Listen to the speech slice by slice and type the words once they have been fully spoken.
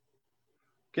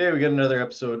Okay, we got another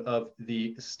episode of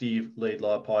the Steve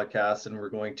Laidlaw podcast, and we're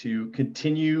going to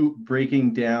continue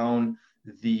breaking down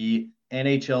the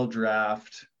NHL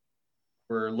draft.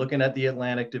 We're looking at the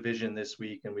Atlantic Division this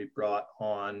week, and we brought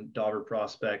on Dauber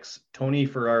prospects Tony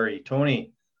Ferrari.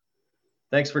 Tony,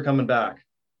 thanks for coming back.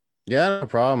 Yeah, no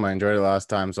problem. I enjoyed it last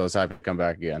time, so I was happy to come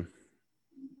back again.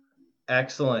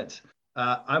 Excellent.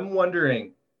 I'm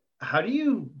wondering, how do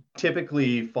you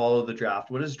typically follow the draft?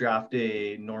 What does draft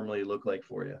day normally look like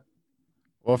for you?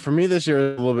 Well, for me this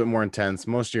year is a little bit more intense.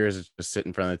 Most years it's just sit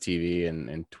in front of the TV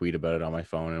and tweet about it on my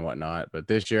phone and whatnot. But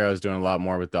this year I was doing a lot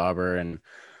more with Dauber, and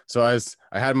so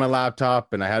I had my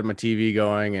laptop and I had my TV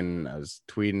going, and I was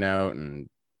tweeting out and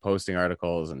posting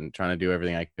articles and trying to do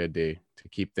everything I could to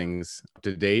keep things up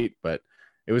to date. But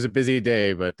it was a busy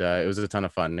day, but it was a ton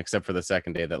of fun, except for the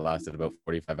second day that lasted about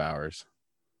 45 hours.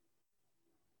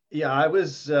 Yeah, I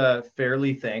was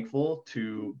fairly thankful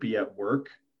to be at work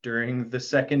during the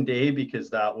second day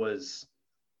because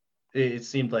it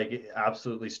seemed like it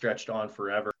absolutely stretched on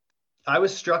forever. I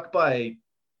was struck by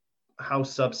how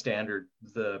substandard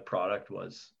the product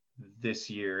was this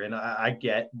year. And I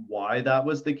get why that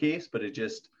was the case, but it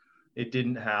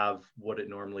didn't have what it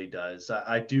normally does.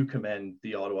 I do commend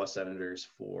the Ottawa Senators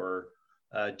for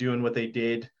doing what they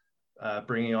did,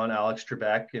 bringing on Alex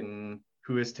Trebek and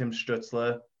who is Tim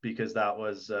Stutzla, because that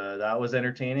was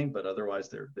entertaining, but otherwise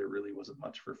there really wasn't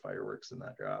much for fireworks in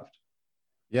that draft.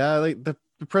 Yeah, like the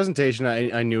presentation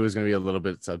I knew was going to be a little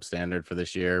bit substandard for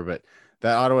this year, but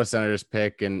that Ottawa Senators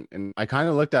pick and I kind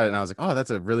of looked at it and I was like, oh,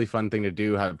 that's a really fun thing to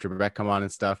do, have Trebek come on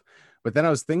and stuff. But then I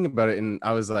was thinking about it and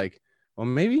I was like, well,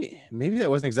 maybe that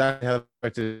wasn't exactly how I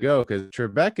expected to go, because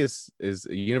Trebek is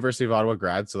a University of Ottawa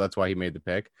grad, so that's why he made the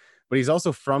pick. But he's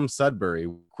also from Sudbury.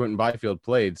 Quentin Byfield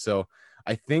played, so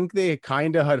I think they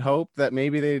kind of had hoped that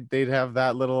maybe they'd have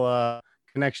that little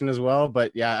connection as well.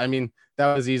 But yeah, I mean,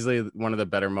 that was easily one of the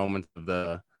better moments of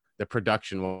the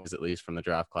production was, at least from the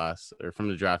draft class or from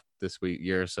the draft this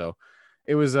year. So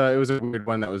it was a weird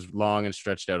one that was long and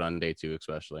stretched out on day two,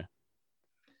 especially.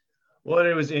 Well,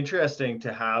 it was interesting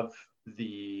to have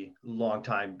the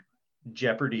longtime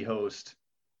Jeopardy host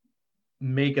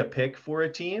make a pick for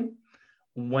a team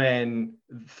when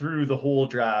through the whole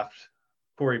draft,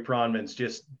 Corey Pronman's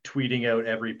just tweeting out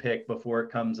every pick before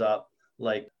it comes up,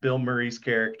 like Bill Murray's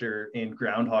character in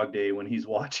Groundhog Day when he's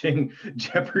watching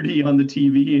Jeopardy on the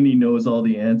TV and he knows all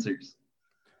the answers.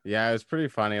 Yeah, it was pretty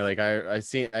funny. Like I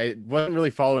wasn't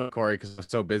really following Corey because I was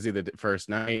so busy the first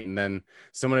night, and then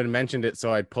someone had mentioned it,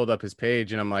 so I pulled up his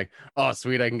page, and I'm like, oh,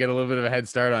 sweet, I can get a little bit of a head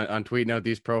start on tweeting out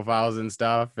these profiles and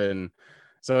stuff, and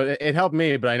so it helped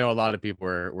me. But I know a lot of people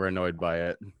were annoyed by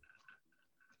it.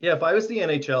 Yeah, if I was the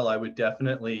NHL, I would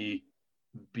definitely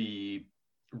be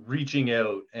reaching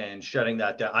out and shutting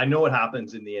that down. I know it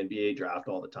happens in the NBA draft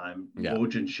all the time. Yeah.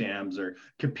 Woj and Shams are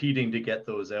competing to get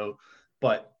those out,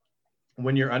 but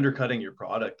when you're undercutting your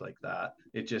product like that,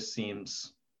 it just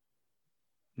seems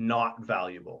not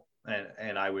valuable.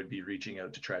 And I would be reaching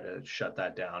out to try to shut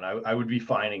that down. I would be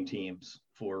fining teams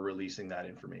for releasing that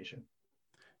information.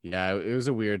 Yeah, it was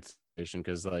a weird situation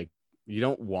because like you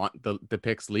don't want the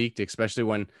picks leaked, especially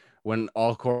when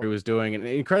all Corey was doing,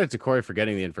 and credit to Corey for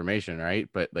getting the information, right?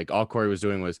 But like all Corey was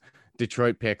doing was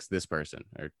Detroit picks this person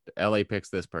or LA picks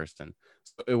this person.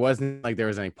 So it wasn't like there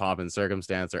was any pomp and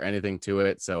circumstance or anything to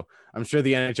it. So I'm sure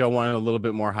the NHL wanted a little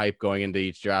bit more hype going into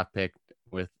each draft pick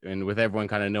with everyone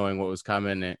kind of knowing what was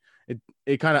coming.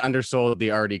 It kind of undersold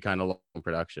the already kind of long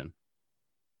production.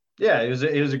 Yeah, it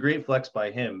was a great flex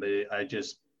by him, but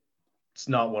it's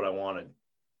not what I wanted.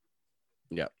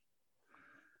 Yeah.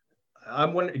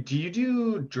 I'm wondering, do you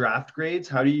do draft grades?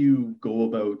 How do you go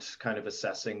about kind of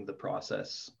assessing the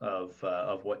process of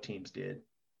what teams did?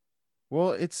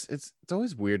 Well, it's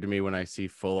always weird to me when I see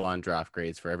full on draft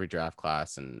grades for every draft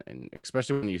class, and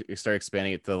especially when you start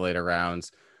expanding it to the later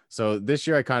rounds. So this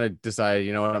year I kind of decided,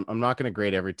 you know what, I'm not going to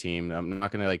grade every team. I'm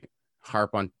not going to like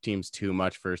harp on teams too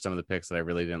much for some of the picks that I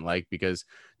really didn't like, because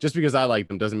just because I like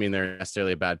them doesn't mean they're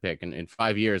necessarily a bad pick. And in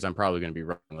 5 years, I'm probably going to be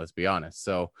wrong. Let's be honest.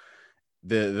 So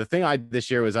the thing I did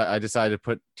this year was I decided to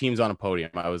put teams on a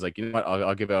podium. I was like, you know what,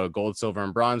 I'll give out a gold, silver,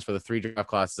 and bronze for the three draft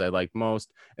classes I liked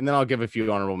most, and then I'll give a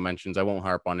few honorable mentions. I won't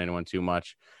harp on anyone too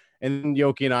much. And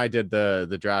Yoki and I did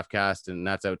the draft cast, and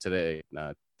that's out today,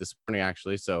 this morning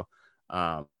actually. So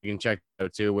you can check it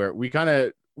out too, where we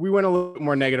went a little bit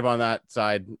more negative on that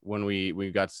side when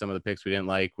we got to some of the picks we didn't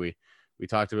like. We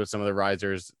talked about some of the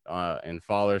risers and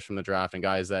fallers from the draft and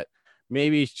guys that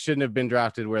maybe shouldn't have been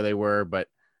drafted where they were, but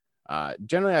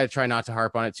generally I try not to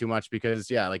harp on it too much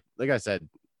because yeah, like I said,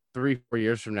 3-4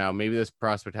 years from now, maybe this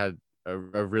prospect had a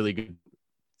really good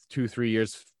 2-3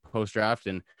 years post draft,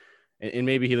 and and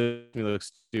maybe he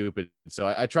looks stupid.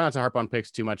 So I try not to harp on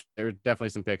picks too much. There were definitely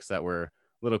some picks that were a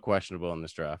little questionable in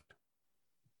this draft.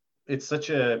 It's such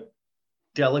a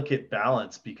delicate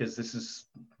balance because this is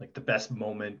like the best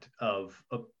moment of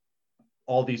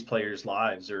all these players'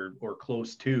 lives or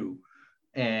close to,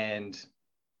 and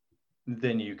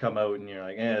then you come out and you're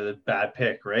like, the bad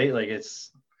pick, right? Like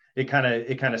it kind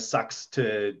of sucks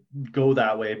to go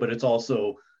that way, but it's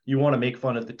also you want to make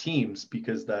fun of the teams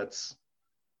because that's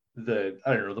the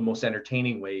most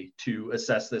entertaining way to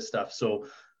assess this stuff. So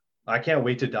I can't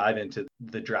wait to dive into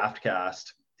the draft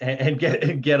cast and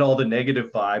get all the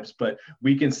negative vibes, but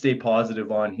we can stay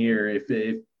positive on here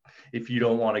if you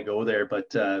don't want to go there.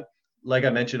 But like I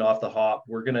mentioned off the hop,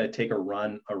 we're gonna take a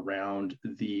run around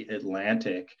the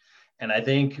Atlantic, and I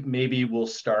think maybe we'll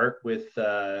start with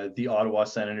the Ottawa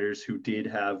Senators, who did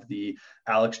have the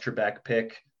Alex Trebek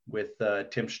pick with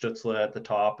Tim Stutzla at the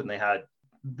top, and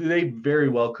they very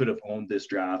well could have owned this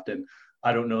draft, and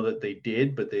I don't know that they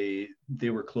did, but they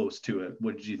were close to it.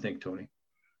 What did you think, Tony?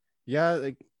 Yeah,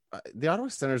 like the Ottawa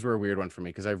Senators were a weird one for me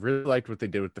because I really liked what they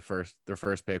did with their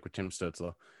first pick with Tim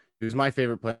Stutzla. He was my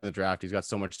favorite player in the draft. He's got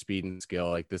so much speed and skill.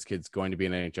 Like this kid's going to be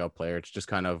an NHL player. It's just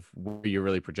kind of where you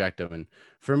really project him. And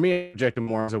for me, I project him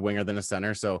more as a winger than a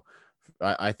center. So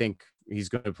I think he's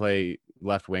going to play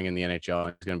left wing in the NHL. And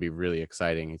it's going to be really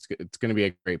exciting. It's going to be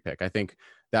a great pick. I think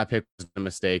that pick was a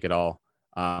mistake at all.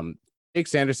 Jake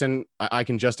Sanderson, I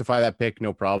can justify that pick,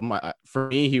 no problem. For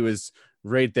me, he was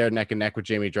right there neck and neck with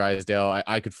Jamie Drysdale.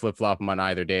 I could flip flop him on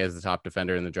either day as the top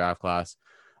defender in the draft class.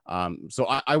 So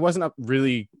I wasn't up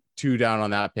really too down on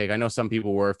that pick. I know some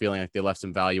people were feeling like they left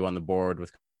some value on the board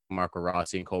with Marco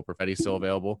Rossi and Cole Perfetti still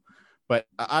available, but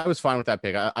I was fine with that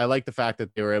pick. I like the fact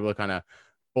that they were able to kind of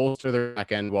bolster their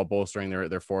back end while bolstering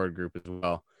their forward group as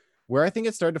well. Where I think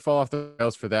it started to fall off the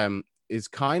rails for them is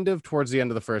kind of towards the end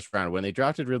of the first round when they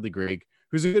drafted Ridley Greig,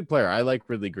 who's a good player. I like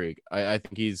Ridley Greig. I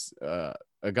think he's a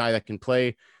guy that can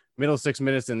play middle 6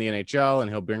 minutes in the NHL, and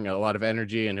he'll bring a lot of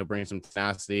energy and he'll bring some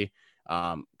tenacity.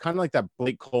 Kind of like that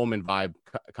Blake Coleman vibe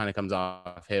kind of comes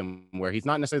off him, where he's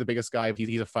not necessarily the biggest guy.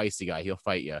 He's a feisty guy. He'll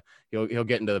fight you. He'll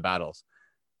get into the battles.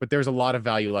 But there's a lot of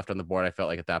value left on the board, I felt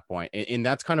like, at that point. And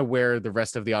that's kind of where the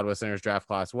rest of the Ottawa Senators draft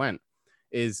class went.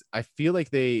 Is I feel like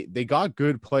they got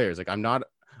good players. Like I'm not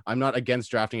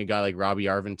against drafting a guy like Robbie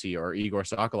Arventi or Igor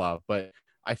Sokolov, but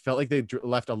I felt like they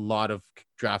left a lot of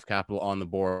draft capital on the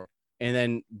board. And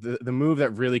then the move that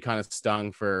really kind of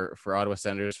stung for Ottawa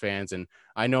Senators fans, and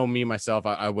I know me, myself,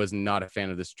 I was not a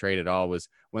fan of this trade at all, was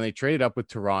when they traded up with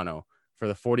Toronto for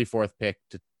the 44th pick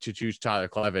to choose Tyler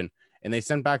Kleven, and they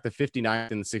sent back the 59th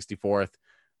and the 64th.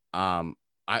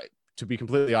 To be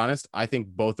completely honest, I think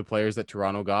both the players that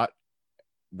Toronto got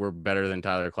were better than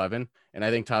Tyler Kleven. And I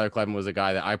think Tyler Kleven was a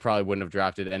guy that I probably wouldn't have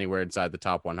drafted anywhere inside the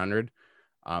top 100.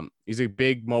 He's a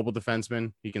big mobile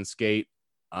defenseman. He can skate.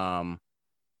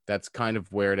 That's kind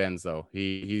of where it ends, though.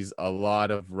 He's a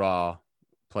lot of raw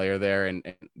player there, and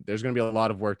there's going to be a lot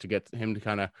of work to get him to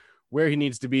kind of where he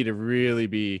needs to be to really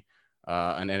be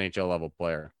an NHL level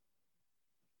player.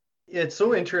 It's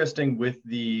so interesting with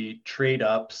the trade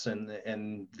ups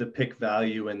and the pick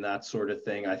value and that sort of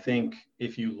thing. I think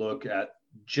if you look at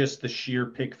just the sheer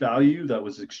pick value that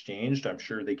was exchanged, I'm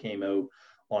sure they came out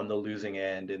on the losing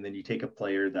end. And then you take a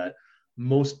player that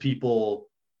most people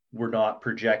were not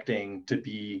projecting to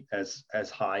be as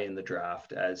high in the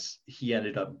draft as he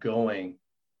ended up going,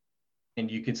 and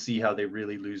you can see how they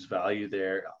really lose value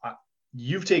there.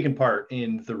 You've taken part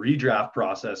in the redraft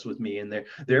process with me, and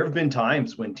there have been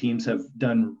times when teams have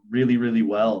done really, really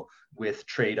well with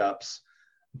trade ups,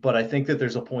 but I think that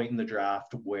there's a point in the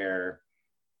draft where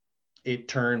it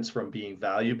turns from being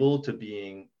valuable to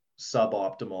being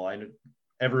suboptimal. I know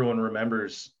everyone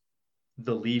remembers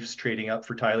the Leafs trading up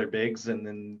for Tyler Biggs, and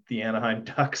then the Anaheim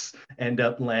Ducks end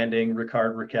up landing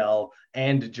Rickard Rakell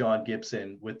and John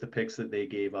Gibson with the picks that they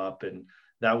gave up. And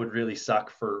that would really suck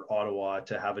for Ottawa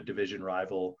to have a division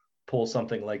rival pull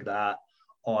something like that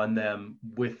on them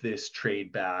with this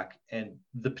trade back. And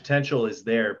the potential is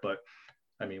there, but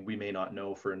I mean, we may not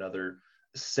know for another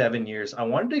 7 years. I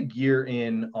wanted to gear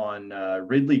in on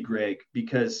Ridley Greig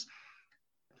because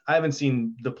I haven't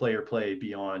seen the player play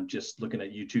beyond just looking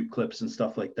at YouTube clips and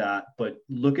stuff like that. But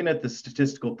looking at the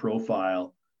statistical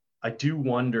profile, I do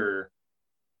wonder,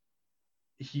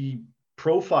 he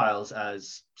profiles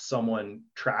as someone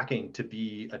tracking to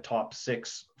be a top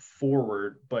 6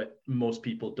 forward, but most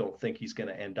people don't think he's going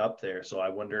to end up there. So I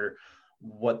wonder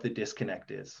what the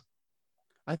disconnect is.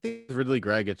 I think Ridley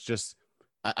Greig, it's just,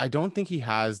 I don't think he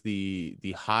has the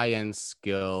high end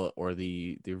skill or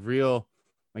the real,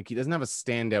 like he doesn't have a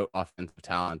standout offensive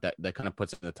talent that kind of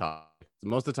puts him in the top.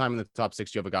 Most of the time in the top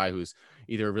 6, you have a guy who's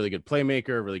either a really good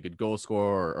playmaker, a really good goal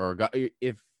scorer, or a guy,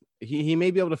 if he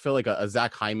may be able to fill like a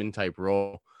Zach Hyman type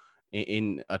role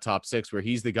in a top 6, where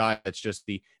he's the guy that's just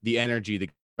the energy, the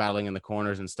battling in the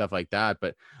corners and stuff like that.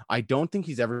 But I don't think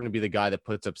he's ever going to be the guy that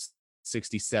puts up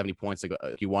 60, 70 points. Like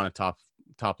if you want a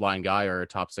top line guy or a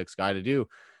top 6 guy to do,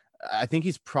 I think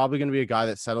he's probably going to be a guy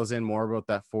that settles in more about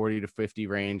that 40 to 50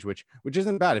 range, which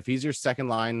isn't bad. If he's your second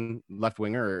line left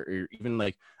winger, or even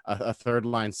like a third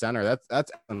line center,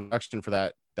 that's an induction for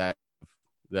that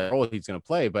role he's going to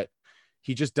play. But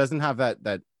he just doesn't have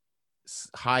that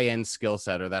high end skill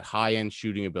set or that high end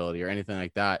shooting ability or anything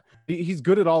like that. He's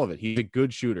good at all of it. He's a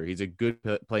good shooter. He's a good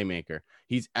playmaker.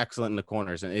 He's excellent in the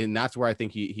corners, and that's where I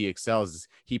think he excels.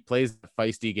 He plays the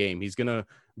feisty game. He's gonna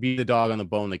be the dog on the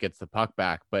bone that gets the puck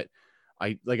back. But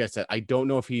like I said, I don't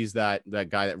know if he's that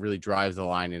guy that really drives the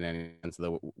line in any sense of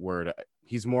the word.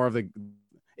 He's more of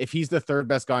if he's the third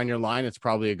best guy in your line, it's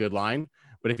probably a good line.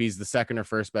 But if he's the second or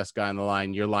first best guy on the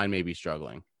line, your line may be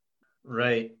struggling.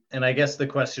 Right. And I guess the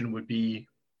question would be,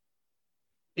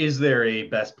 is there a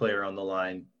best player on the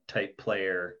line type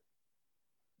player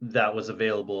that was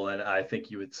available? And I think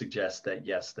you would suggest that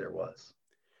yes, there was.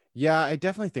 Yeah, I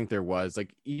definitely think there was.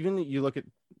 Like, even you look at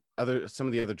some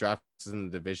of the other drafts in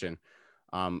the division.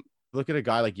 Look at a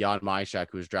guy like Jan Myshak,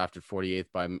 who was drafted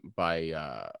 48th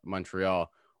by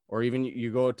Montreal, or even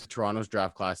you go to Toronto's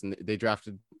draft class and they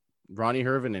drafted Ronnie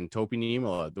Hervin and Topi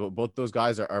Niemela. Both those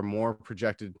guys are more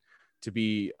projected to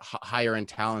be higher in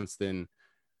talents than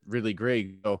Ridley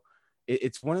Grigg. So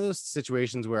it's one of those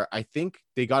situations where I think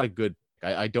they got a good.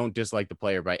 I don't dislike the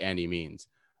player by any means.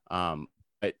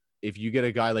 But if you get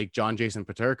a guy like John Jason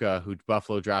Peterka, who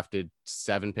Buffalo drafted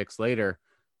 7 picks later,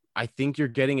 I think you're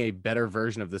getting a better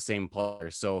version of the same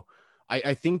player. So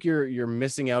I think you're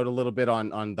missing out a little bit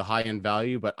on the high end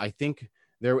value, but I think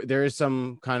there is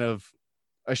some kind of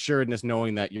assuredness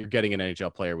knowing that you're getting an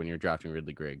NHL player when you're drafting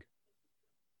Ridley Grigg.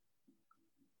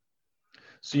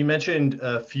 So you mentioned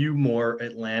a few more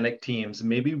Atlantic teams.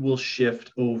 Maybe we'll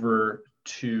shift over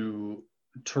to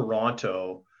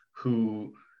Toronto,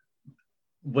 who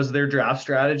was their draft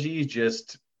strategy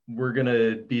just we're going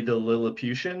to be the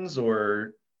Lilliputians,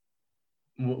 or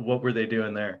what were they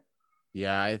doing there?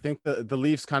 Yeah, I think the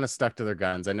Leafs kind of stuck to their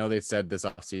guns. I know they said this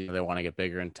offseason they want to get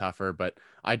bigger and tougher, but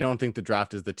I don't think the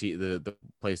draft is the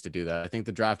place to do that. I think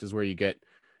the draft is where you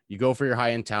go for your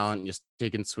high end talent, just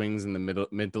taking swings in the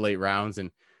mid to late rounds,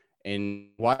 and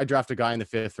why draft a guy in the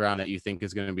 5th round that you think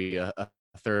is going to be a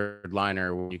third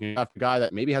liner when you can draft a guy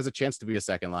that maybe has a chance to be a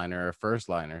second liner or a first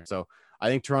liner. So I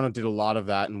think Toronto did a lot of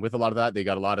that, and with a lot of that, they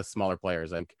got a lot of smaller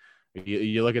players. I think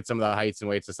you look at some of the heights and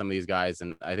weights of some of these guys,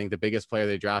 and I think the biggest player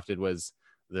they drafted was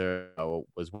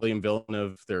William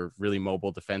Villeneuve, their really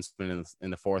mobile defenseman in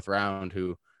the 4th round,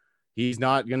 who he's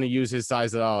not going to use his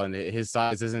size at all. And his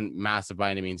size isn't massive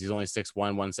by any means. He's only 6'1",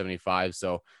 175.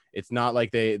 So it's not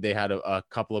like they had a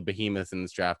couple of behemoths in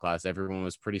this draft class. Everyone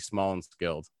was pretty small and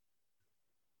skilled.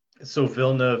 So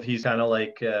Villeneuve, he's kind of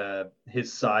like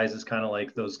his size is kind of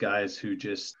like those guys who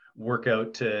just work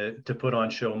out to put on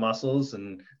show muscles,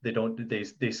 and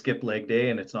they skip leg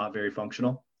day, and it's not very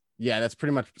functional. Yeah, that's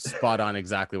pretty much spot on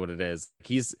exactly what it is.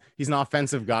 He's an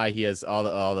offensive guy. He has all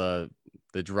the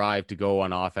drive to go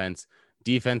on offense.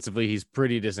 Defensively, he's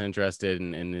pretty disinterested,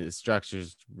 and his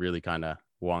structure's really kind of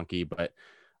wonky. But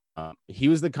he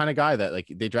was the kind of guy that,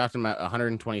 like, they drafted him at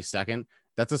 122nd.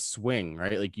 That's a swing,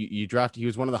 right? Like you draft, he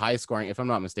was one of the highest scoring, if I'm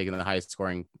not mistaken, the highest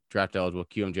scoring draft eligible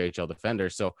QMJHL defender.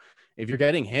 So if you're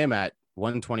getting him at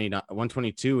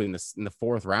 122 in the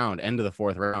 4th round, end of the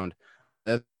 4th round,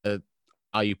 that's a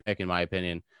value pick in my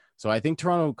opinion. So I think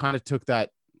Toronto kind of took that,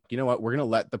 you know what, we're going to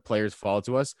let the players fall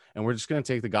to us, and we're just going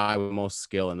to take the guy with the most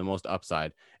skill and the most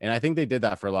upside. And I think they did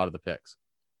that for a lot of the picks.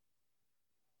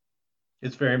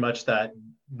 It's very much that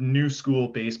new school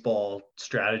baseball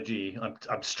strategy.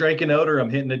 I'm striking out or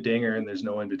I'm hitting a dinger, and there's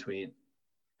no in between.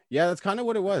 Yeah, that's kind of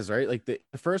what it was, right? Like the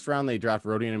 1st round, they draft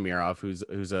Rodion Amirov, who's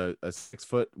a 6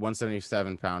 foot,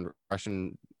 177 pound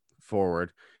Russian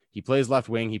forward. He plays left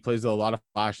wing. He plays with a lot of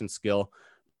flash and skill.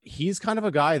 He's kind of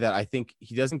a guy that I think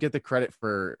he doesn't get the credit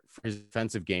for his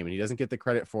defensive game, and he doesn't get the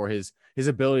credit for his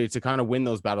ability to kind of win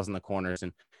those battles in the corners.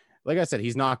 And like I said,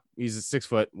 he's a 6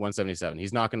 foot, 177.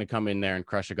 He's not going to come in there and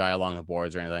crush a guy along the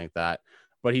boards or anything like that,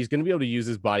 but he's going to be able to use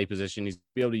his body position. He's going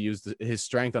to be able to use his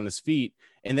strength on his feet,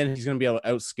 and then he's going to be able to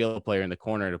outskill a player in the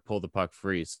corner to pull the puck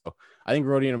free. So I think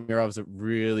Rodion Amirov is a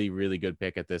really, really good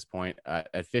pick at this point.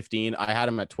 At 15, I had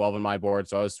him at 12 on my board,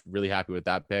 so I was really happy with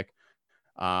that pick.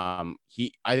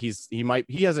 He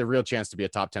has a real chance to be a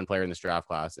top 10 player in this draft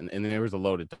class, and there was a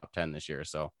loaded top 10 this year.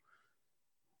 So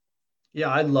yeah,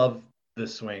 I love the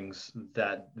swings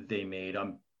that they made.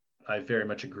 I very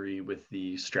much agree with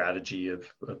the strategy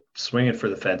of swinging for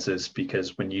the fences,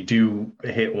 because when you do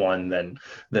hit one,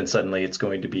 then suddenly it's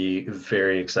going to be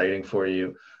very exciting for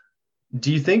you.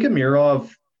 Do you think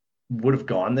Amirov would have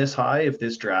gone this high if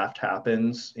this draft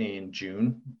happens in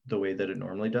June the way that it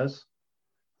normally does?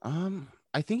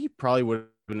 I think he probably would have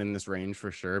been in this range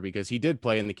for sure because he did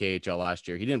play in the KHL last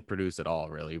year. He didn't produce at all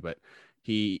really, but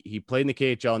he played in the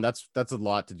KHL, and that's a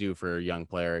lot to do for a young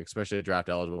player, especially a draft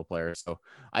eligible player. So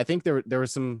I think there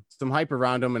was some hype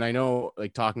around him, and I know,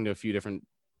 like, talking to a few different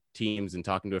teams and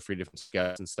talking to a few different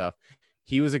scouts and stuff,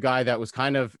 he was a guy that was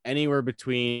kind of anywhere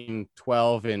between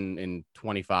 12 and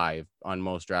 25 on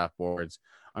most draft boards.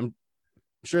 I'm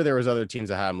sure there was other teams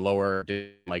that had him lower,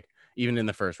 like even in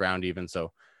the first round even.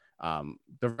 So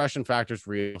the Russian factor is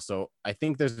real. So I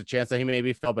think there's a chance that he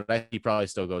maybe fell, but I think he probably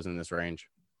still goes in this range.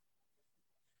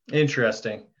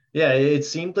 Interesting. Yeah, it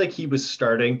seemed like he was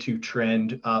starting to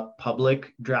trend up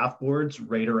public draft boards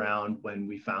right around when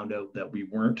we found out that we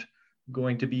weren't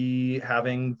going to be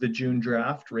having the June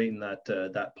draft, right in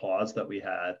that pause that we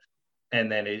had.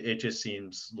 And then it just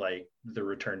seems like the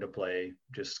return to play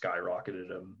just skyrocketed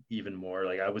him even more.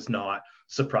 Like, I was not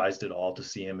surprised at all to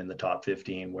see him in the top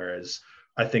 15, whereas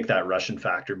I think that Russian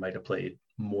factor might have played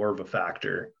more of a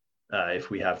factor if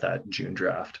we have that June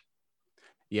draft.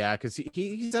 Yeah, because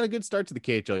he's had a good start to the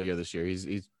KHL year this year.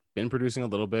 He's been producing a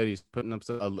little bit. He's putting up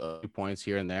a few points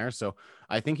here and there. So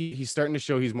I think he's starting to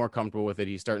show he's more comfortable with it.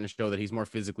 He's starting to show that he's more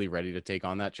physically ready to take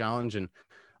on that challenge. And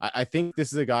I think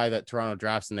this is a guy that Toronto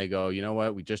drafts and they go, you know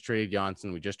what? We just traded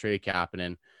Johnson. We just traded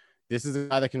Kapanen. This is a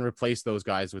guy that can replace those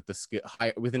guys with the skill,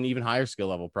 with an even higher skill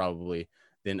level probably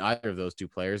than either of those two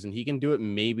players. And he can do it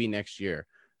maybe next year.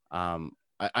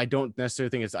 I don't necessarily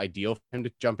think it's ideal for him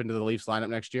to jump into the Leafs lineup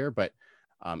next year, but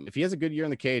if he has a good year in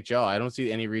the KHL, I don't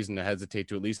see any reason to hesitate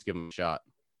to at least give him a shot.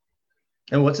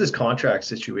 And what's his contract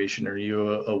situation? Are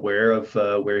you aware of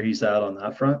where he's at on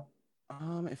that front?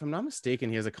 If I'm not mistaken,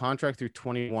 he has a contract through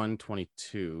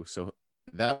 21-22, so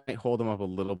that might hold him up a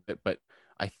little bit, but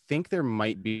I think there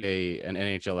might be an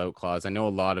NHL out clause. I know a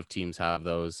lot of teams have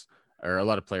those, or a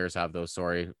lot of players have those,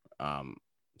 sorry.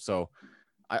 So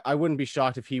I wouldn't be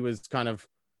shocked if he was kind of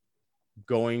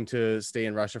going to stay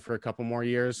in Russia for a couple more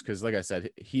years, because like I said,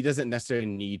 he doesn't necessarily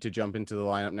need to jump into the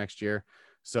lineup next year.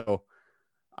 So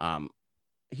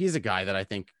he's a guy that I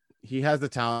think he has the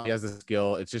talent, he has the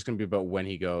skill. It's just going to be about when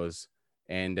he goes.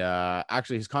 And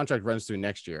actually, his contract runs through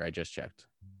next year. I just checked.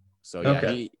 So yeah,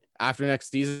 Okay. he after next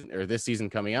season or this season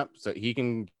coming up, so he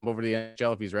can come over to the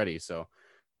NHL if he's ready. So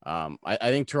I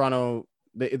think Toronto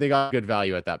they got good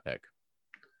value at that pick.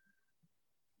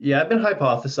 Yeah, I've been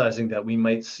hypothesizing that we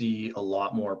might see a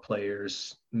lot more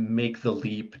players make the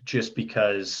leap, just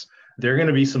because there are going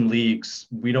to be some leagues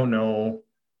we don't know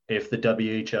if the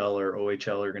WHL or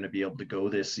OHL are going to be able to go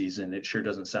this season. It sure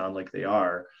doesn't sound like they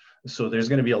are. So there's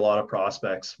going to be a lot of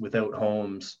prospects without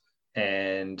homes,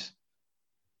 and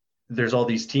there's all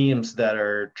these teams that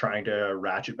are trying to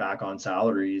ratchet back on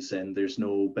salaries, and there's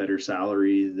no better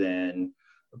salary than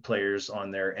players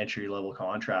on their entry level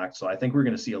contract. So I think we're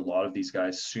going to see a lot of these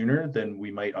guys sooner than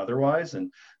we might otherwise. And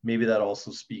maybe that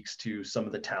also speaks to some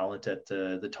of the talent at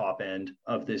the top end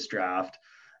of this draft.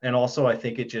 And also, I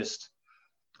think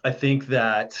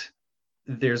that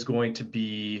there's going to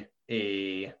be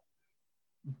a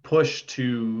push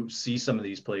to see some of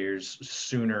these players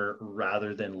sooner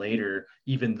rather than later,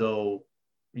 even though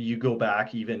you go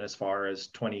back even as far as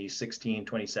 2016,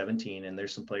 2017, and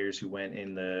there's some players who went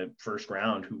in the first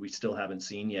round who we still haven't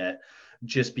seen yet,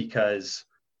 just because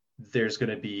there's going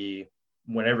to be,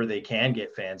 whenever they can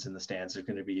get fans in the stands, there's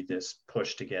going to be this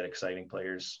push to get exciting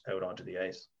players out onto the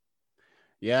ice.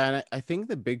 Yeah, and I think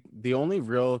the only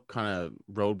real kind of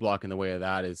roadblock in the way of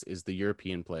that is the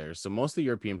European players. So most of the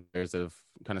European players that have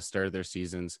kind of started their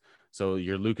seasons, so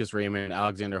your Lucas Raymond,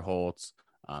 Alexander Holtz,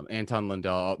 Anton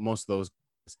Lundell, most of those,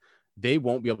 they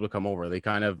won't be able to come over.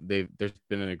 There's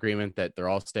been an agreement that they're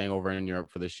all staying over in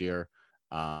Europe for this year.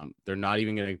 They're not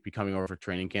even going to be coming over for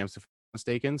training camps, if I'm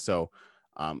mistaken. So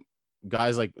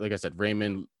guys like I said,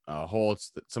 Raymond,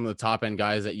 Holtz, some of the top end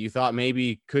guys that you thought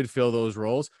maybe could fill those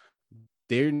roles,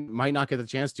 they might not get the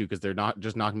chance to, because they're not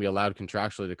going to be allowed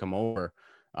contractually to come over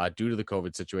due to the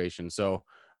COVID situation. So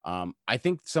I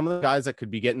think some of the guys that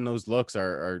could be getting those looks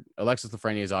are Alexis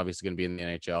Lafreniere is obviously going to be in the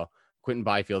NHL. Quentin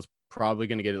Byfield's probably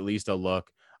going to get at least a look.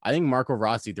 I think Marco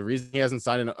Rossi, the reason he hasn't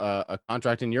signed a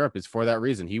contract in Europe is for that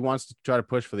reason. He wants to try to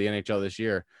push for the NHL this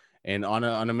year. And on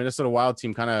a Minnesota Wild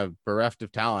team kind of bereft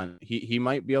of talent, he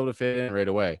might be able to fit in right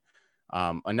away.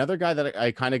 Another guy that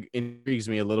I kind of intrigues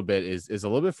me a little bit is a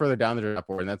little bit further down the draft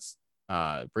board, and that's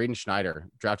Braden Schneider,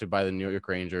 drafted by the New York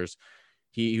Rangers.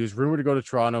 He was rumored to go to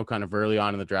Toronto kind of early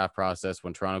on in the draft process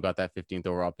when Toronto got that 15th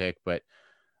overall pick, but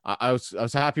I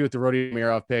was happy with the Rodi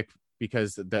Amirov pick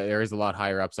because there is a lot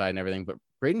higher upside and everything. But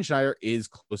Braden Schneider is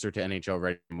closer to NHL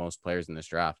ready than most players in this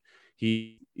draft.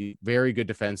 He's very good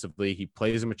defensively. He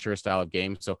plays a mature style of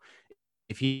game. So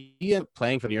if he ends up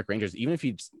playing for the New York Rangers, even if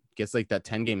he gets like that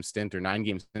 10-game stint or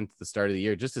 9-game stint at the start of the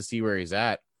year, just to see where he's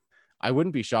at, I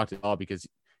wouldn't be shocked at all because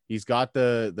he's got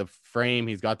the frame,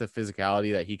 he's got the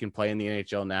physicality that he can play in the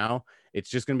NHL now. It's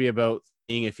just going to be about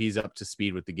seeing if he's up to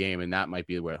speed with the game, and that might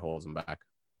be what holds him back.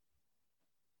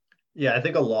 Yeah, I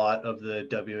think a lot of the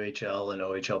WHL and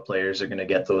OHL players are going to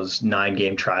get those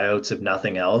 9-game tryouts, if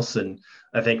nothing else. And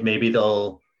I think maybe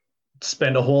they'll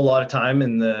spend a whole lot of time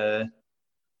in the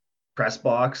press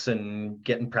box and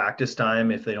getting practice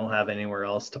time if they don't have anywhere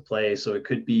else to play. So it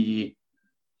could be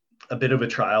a bit of a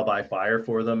trial by fire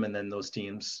for them. And then those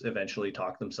teams eventually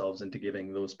talk themselves into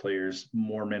giving those players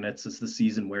more minutes as the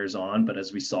season wears on. But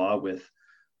as we saw with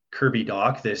Kirby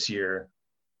Dach this year,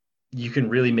 you can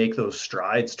really make those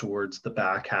strides towards the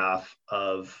back half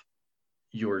of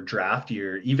your draft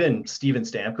year. Even Steven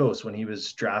Stamkos, when he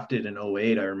was drafted in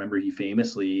 08, I remember he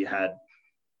famously had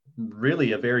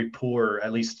really a very poor,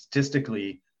 at least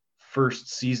statistically,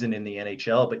 first season in the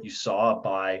NHL, but you saw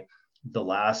by the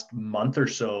last month or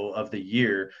so of the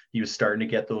year, he was starting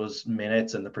to get those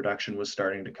minutes and the production was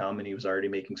starting to come and he was already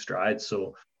making strides.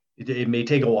 So it may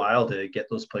take a while to get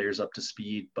those players up to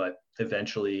speed, but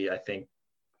eventually I think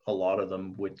a lot of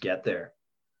them would get there.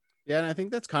 Yeah, and I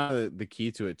think that's kind of the key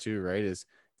to it too, right? Is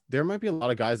there might be a lot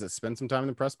of guys that spend some time in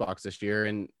the press box this year,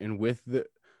 and with the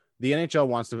NHL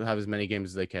wants to have as many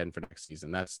games as they can for next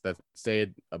season. That's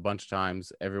stated a bunch of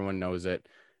times. Everyone knows it,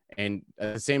 and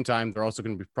at the same time, they're also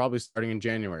going to be probably starting in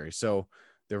January. So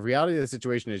the reality of the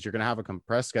situation is you're going to have a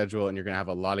compressed schedule, and you're going to have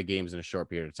a lot of games in a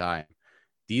short period of time.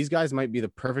 These guys might be the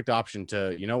perfect option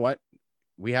to, you know what,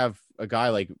 we have a guy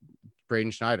like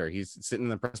Braden Schneider. He's sitting in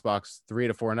the press box 3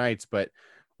 to 4 nights, but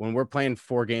when we're playing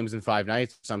 4 games in 5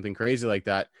 nights, something crazy like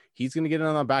that, he's going to get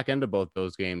on the back end of both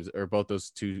those games or both those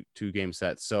two game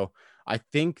sets. So I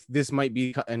think this might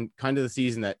be kind of the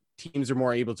season that teams are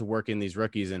more able to work in these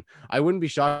rookies. And I wouldn't be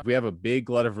shocked if we have a big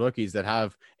glut of rookies that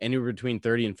have anywhere between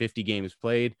 30 and 50 games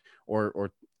played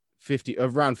or 50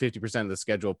 around 50% of the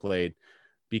schedule played,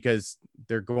 because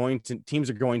teams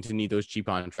are going to need those cheap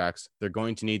contracts. They're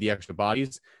going to need the extra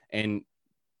bodies, and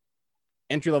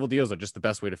entry-level deals are just the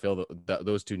best way to fill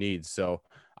those two needs. So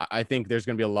I think there's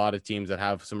going to be a lot of teams that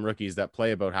have some rookies that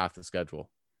play about half the schedule.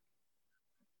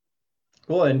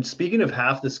 Well, and speaking of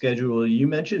half the schedule, you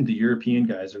mentioned the European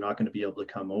guys are not going to be able to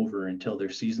come over until their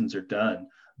seasons are done.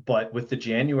 But with the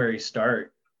January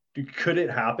start, could it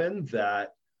happen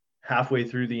that halfway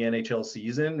through the NHL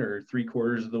season or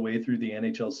 3/4 of the way through the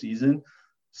NHL season,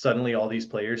 suddenly all these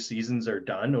players' seasons are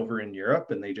done over in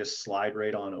Europe and they just slide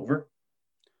right on over?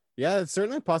 Yeah, it's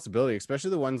certainly a possibility,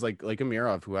 especially the ones like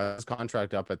Amirov, who has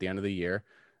contract up at the end of the year.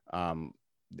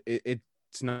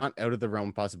 It's not out of the realm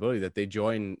of possibility that they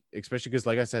join, especially because,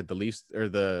 like I said, the Leafs or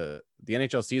the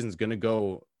NHL season is going to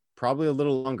go probably a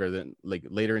little longer than like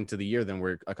later into the year than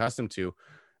we're accustomed to.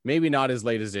 Maybe not as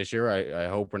late as this year. I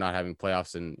hope we're not having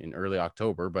playoffs in early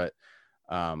October, but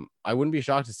I wouldn't be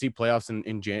shocked to see playoffs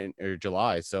in Jan or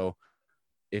July. So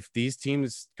if these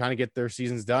teams kind of get their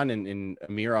seasons done in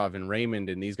Amirov and Raymond,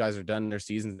 and these guys are done their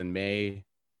seasons in May,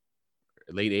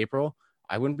 late April,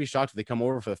 I wouldn't be shocked if they come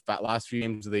over for the last few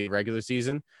games of the regular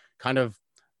season, kind of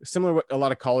similar to what a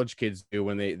lot of college kids do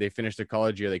when they finish their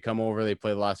college year. They come over, they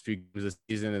play the last few games of the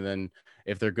season, and then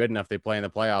if they're good enough, they play in the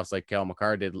playoffs like Cale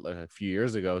Makar did a few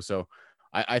years ago. So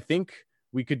I think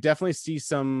we could definitely see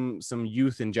some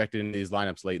youth injected into these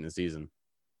lineups late in the season.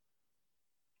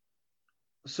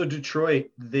 So Detroit,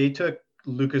 they took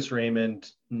Lucas Raymond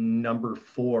number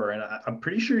 4, and I'm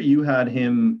pretty sure you had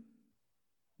him.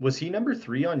 Was he number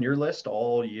 3 on your list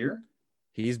all year?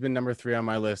 He's been number 3 on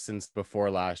my list since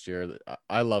before last year.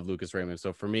 I love Lucas Raymond.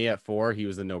 So for me at 4, he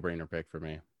was a no-brainer pick for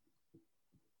me.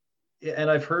 Yeah,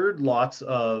 and I've heard lots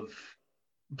of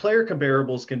player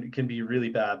comparables can be really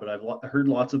bad, but I've heard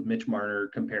lots of Mitch Marner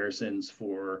comparisons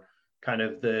for kind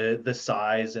of the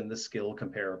size and the skill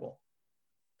comparable.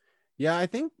 Yeah, I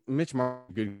think Mitch Marner is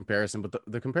a good comparison, but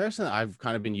the comparison that I've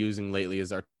kind of been using lately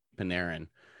is our Panarin,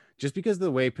 just because of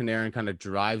the way Panarin kind of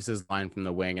drives his line from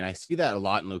the wing. And I see that a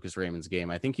lot in Lucas Raymond's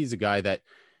game. I think he's a guy that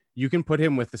you can put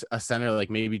him with a center like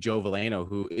maybe Joe Veleno,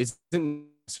 who isn't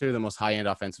necessarily the most high-end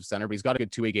offensive center, but he's got a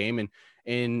good two-way game,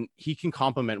 and he can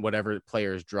complement whatever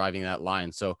player is driving that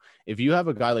line. So if you have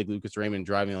a guy like Lucas Raymond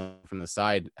driving from the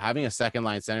side, having a second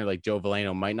line center like Joe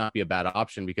Veleno might not be a bad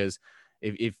option, because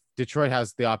if Detroit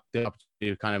has the opportunity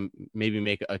to kind of maybe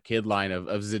make a kid line of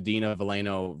Zadina,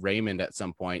 Veleno, Raymond at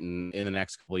some point in the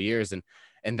next couple of years.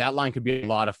 And that line could be a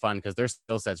lot of fun because their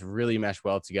skill sets really mesh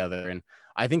well together. And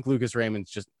I think Lucas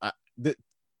Raymond's just,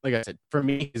 like I said, for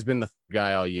me, he's been the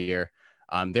guy all year.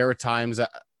 There were times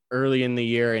early in the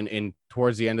year and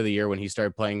towards the end of the year when he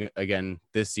started playing again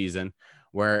this season,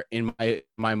 where in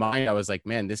my mind, I was like,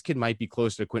 man, this kid might be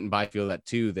closer to Quentin Byfield at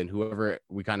 2 than whoever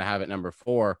we kind of have at number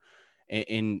 4.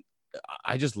 And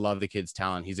I just love the kid's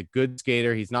talent. He's a good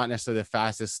skater. He's not necessarily the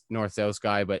fastest north-south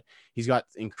guy, but he's got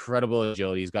incredible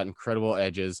agility. He's got incredible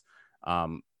edges.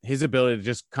 His ability to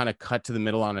just kind of cut to the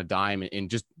middle on a dime and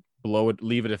just blow it,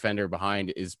 leave a defender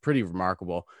behind is pretty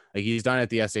remarkable. Like, he's done it at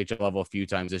the SHL level a few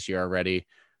times this year already.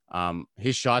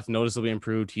 His shot's noticeably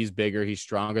improved. He's bigger. He's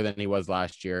stronger than he was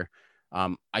last year.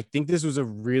 I think this was a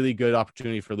really good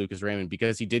opportunity for Lucas Raymond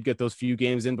because he did get those few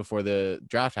games in before the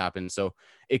draft happened. So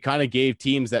it kind of gave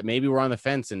teams that maybe were on the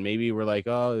fence and maybe were like,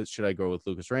 oh, should I go with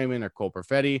Lucas Raymond or Cole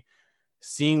Perfetti?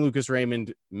 Seeing Lucas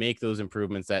Raymond make those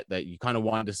improvements that you kind of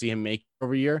wanted to see him make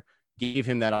over year gave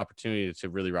him that opportunity to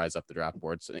really rise up the draft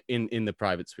boards in the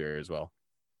private sphere as well.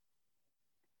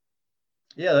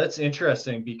 Yeah, that's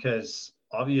interesting because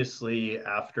obviously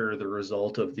after the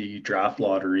result of the draft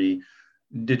lottery,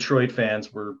 Detroit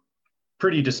fans were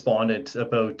pretty despondent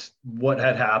about what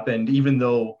had happened, even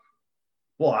though,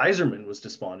 well, Yzerman was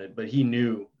despondent, but he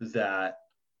knew that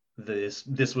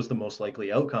this was the most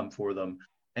likely outcome for them.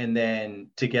 And then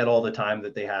to get all the time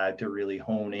that they had to really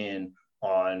hone in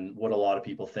on what a lot of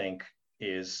people think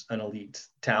is an elite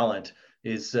talent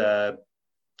is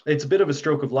it's a bit of a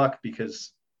stroke of luck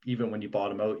because even when you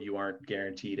bottom out, you aren't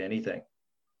guaranteed anything.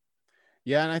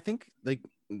 Yeah, and I think like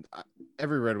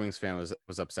every Red Wings fan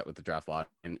was upset with the draft lot,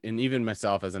 and even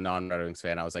myself as a non-Red Wings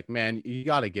fan, I was like, man, you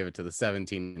got to give it to the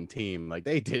 17 team. Like,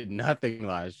 they did nothing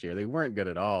last year; they weren't good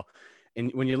at all.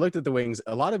 And when you looked at the Wings,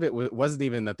 a lot of it wasn't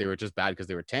even that they were just bad because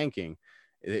they were tanking.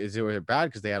 They were bad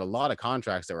because they had a lot of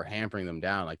contracts that were hampering them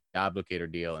down, like the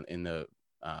Ablocator deal and in the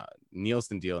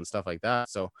Nielsen deal and stuff like that.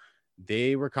 So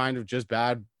they were kind of just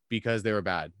bad because they were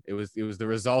bad. It was the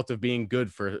result of being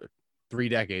good for 3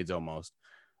 decades almost.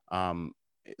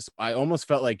 I almost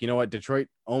felt like, you know what, Detroit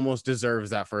almost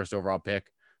deserves that first overall pick.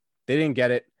 They didn't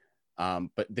get it,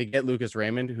 but they get Lucas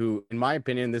Raymond, who, in my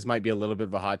opinion, this might be a little bit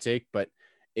of a hot take, but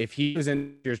if he was in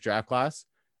this year's draft class,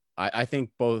 I think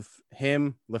both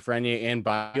him, Lafreniere, and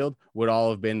Byfield would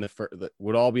all be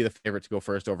the favorite to go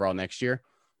first overall next year.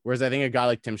 Whereas I think a guy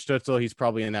like Tim Stützle, he's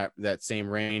probably in that same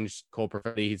range. Cole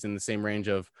Perfetti, he's in the same range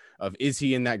of is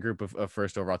he in that group of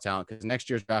first overall talent? Because next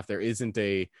year's draft, there isn't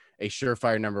a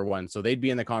surefire number 1. So they'd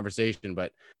be in the conversation.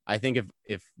 But I think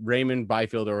if Raymond,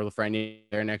 Byfield, or Lafreniere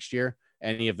there next year,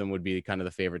 any of them would be kind of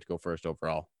the favorite to go first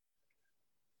overall.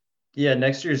 Yeah,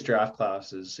 next year's draft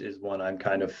class is one I'm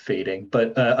kind of fading,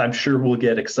 but I'm sure we'll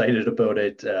get excited about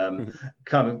it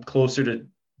coming closer to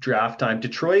draft time.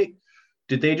 Detroit,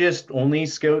 did they just only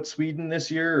scout Sweden this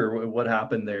year, or what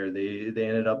happened there? They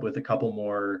ended up with a couple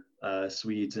more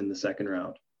Swedes in the second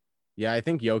round. Yeah, I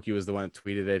think Yoki was the one that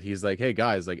tweeted it. He's like, hey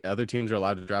guys, like, other teams are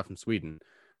allowed to draft from Sweden.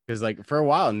 Because like for a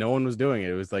while, no one was doing it.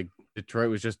 It was like Detroit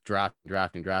was just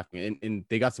drafting, and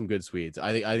they got some good Swedes.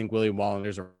 I think William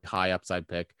Wallinder's a high upside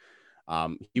pick.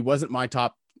 He wasn't my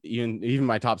top, even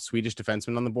my top Swedish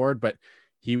defenseman on the board, but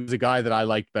he was a guy that I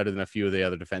liked better than a few of the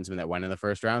other defensemen that went in the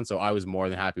first round. So I was more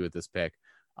than happy with this pick.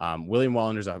 William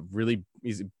Wallinder's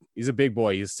he's a big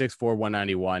boy. He's 6'4",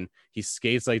 191. He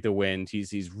skates like the wind.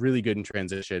 He's really good in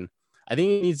transition. I think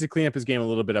he needs to clean up his game a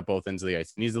little bit at both ends of the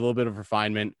ice. He needs a little bit of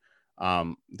refinement.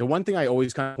 The one thing I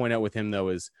always kind of point out with him, though,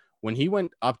 is when he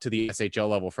went up to the SHL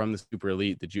level from the Super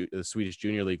Elite, the Swedish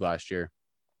Junior League last year,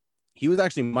 he was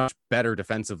actually much better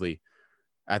defensively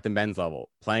at the men's level,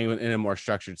 playing in a more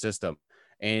structured system.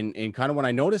 And kind of when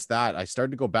I noticed that, I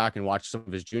started to go back and watch some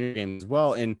of his junior games as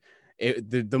well. And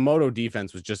the Moto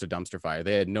defense was just a dumpster fire.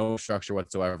 They had no structure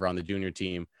whatsoever on the junior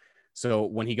team. So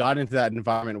when he got into that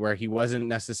environment where he wasn't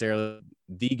necessarily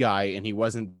the guy and he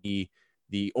wasn't the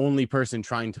only person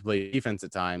trying to play defense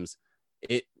at times,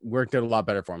 it worked out a lot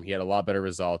better for him. He had a lot better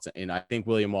results. And I think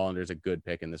William Wallander is a good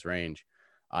pick in this range.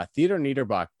 Theodor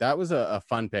Niederbach, that was a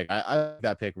fun pick. I like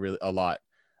that pick really a lot.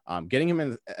 Getting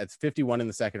him at 51 in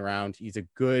the second round, he's a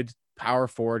good power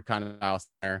forward kind of style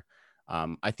center.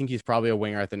 I think he's probably a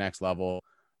winger at the next level.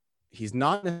 He's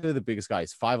not necessarily the biggest guy.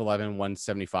 He's 5'11",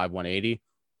 175, 180.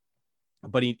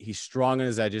 But he's strong on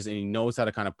his edges, and he knows how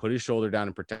to kind of put his shoulder down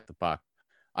and protect the puck.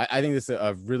 I think this is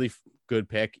a really good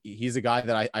pick. He's a guy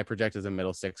that I project as a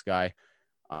middle six guy.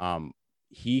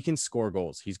 He can score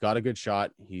goals. He's got a good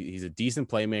shot. He's a decent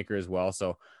playmaker as well.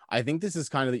 So I think this is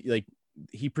kind of like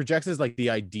he projects as like the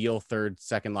ideal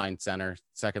second line center,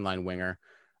 second line winger.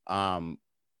 Um,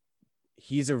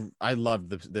 I love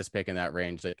this pick in that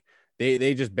range. Like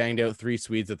they just banged out 3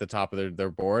 Swedes at the top of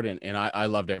their board, and I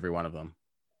loved every one of them.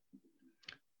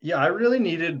 Yeah, I really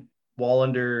needed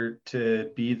Wallander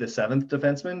to be the 7th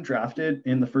defenseman drafted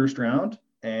in the first round,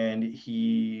 and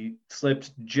he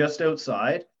slipped just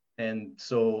outside. And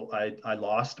so I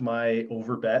lost my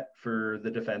over bet for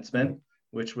the defenseman,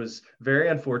 which was very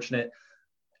unfortunate.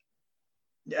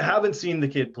 I haven't seen the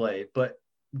kid play, but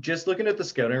just looking at the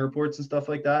scouting reports and stuff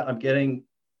like that, I'm getting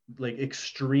like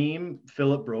extreme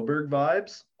Philip Broberg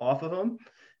vibes off of him,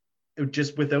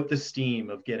 just without the steam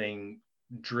of getting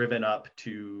driven up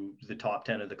to the top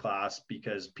 10 of the class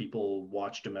because people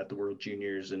watched him at the World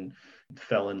Juniors and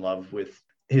fell in love with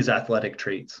his athletic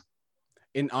traits.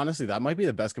 And honestly, that might be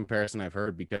the best comparison I've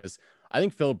heard, because I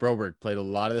think Philip Broberg played a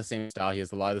lot of the same style. He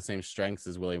has a lot of the same strengths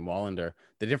as William Wallander.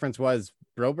 The difference was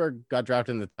Broberg got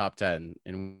drafted in the top 10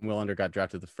 and Wallander got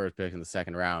drafted the first pick in the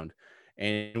second round.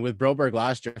 And with Broberg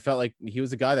last year, I felt like he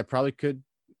was a guy that probably could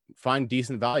find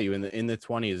decent value in the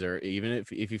 20s, or even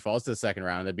if he falls to the second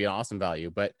round, that'd be an awesome value.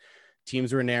 But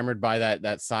teams were enamored by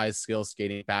that size, skill,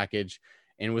 skating package.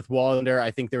 And with Wallander,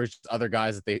 I think there was just other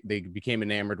guys that they became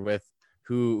enamored with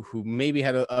who maybe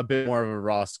had a bit more of a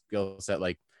raw skill set,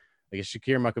 like a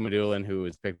Shakir Mukhamadullin, who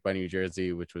was picked by New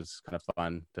Jersey, which was kind of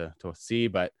fun to see.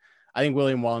 But I think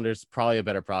William Wallander's probably a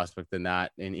better prospect than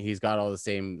that, and he's got all the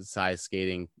same size,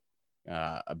 skating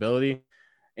ability.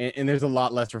 And there's a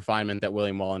lot less refinement that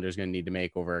William Wallander is going to need to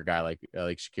make over a guy like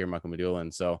Shakir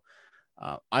Mukhamadullin. So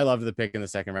I loved the pick in the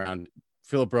second round.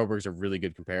 Philip Broberg's a really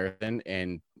good comparison,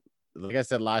 and like I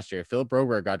said last year, Philip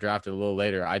Broberg got drafted a little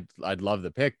later. I'd love the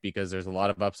pick because there's a lot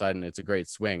of upside and it's a great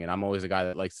swing. And I'm always a guy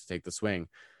that likes to take the swing.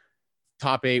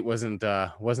 Top 8 wasn't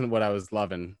what I was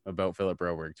loving about Philip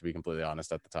Broberg, to be completely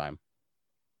honest, at the time.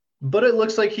 But it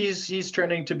looks like he's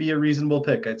trending to be a reasonable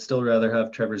pick. I'd still rather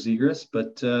have Trevor Zegras,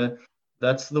 but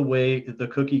that's the way the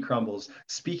cookie crumbles.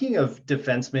 Speaking of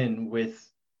defensemen with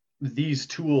these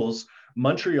tools,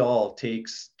 Montreal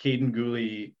takes Caden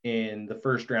Gooley in the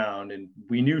first round, and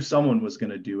we knew someone was going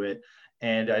to do it.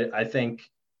 And I think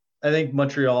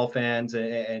Montreal fans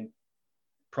and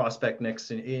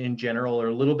prospectniks in general are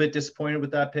a little bit disappointed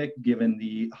with that pick, given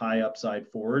the high upside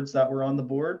forwards that were on the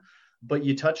board. But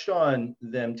you touched on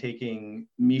them taking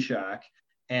Mishak,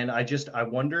 and I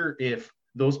wonder if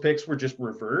those picks were just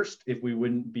reversed, if we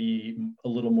wouldn't be a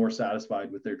little more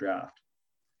satisfied with their draft.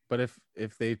 But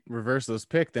if they reverse those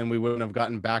pick, then we wouldn't have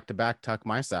gotten back-to-back Tuck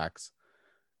Mysacks.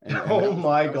 And oh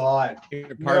my God.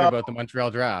 Part about the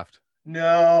Montreal draft.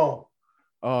 No.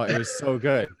 Oh, it was so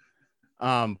good.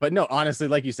 But no, honestly,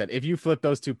 like you said, if you flip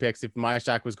those 2 picks, if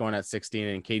Myshak was going at 16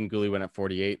 and Caden Gooley went at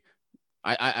 48,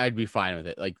 I'd be fine with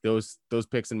it. Like those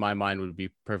picks in my mind would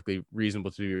be perfectly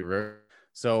reasonable to be reversed.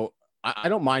 So I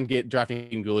don't mind drafting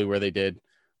Caden Gooley where they did.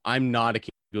 I'm not a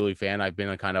Caden Gooley fan. I've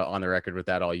been kind of on the record with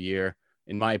that all year.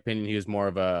 In my opinion, he was more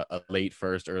of a late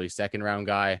first, early second round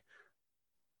guy. If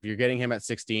you're getting him at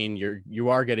 16, you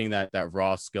are getting that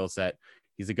raw skill set.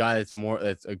 He's a guy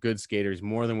that's a good skater. He's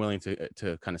more than willing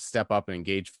to kind of step up and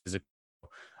engage physically.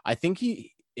 I think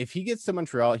if he gets to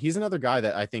Montreal, he's another guy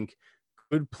that I think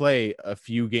could play a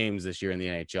few games this year in the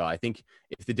NHL. I think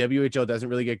if the WHL doesn't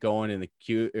really get going and the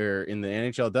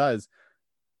NHL does,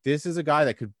 this is a guy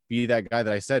that could be that guy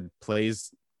that I said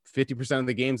plays 50% of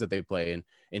the games that they play,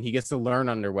 and he gets to learn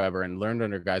under Weber and learn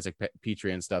under guys like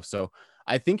Petrie and stuff. So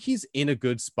I think he's in a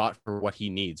good spot for what he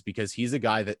needs, because he's a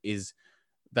guy that is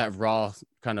that raw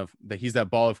kind of, that he's that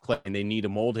ball of clay and they need to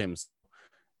mold him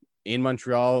in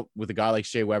Montreal with a guy like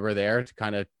Shea Weber there to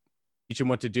kind of teach him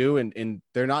what to do. And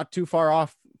they're not too far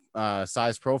off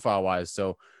size profile wise.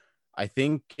 So I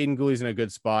think Caden Gooley's in a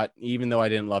good spot, even though I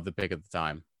didn't love the pick at the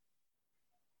time.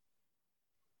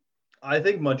 I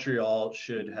think Montreal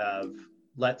should have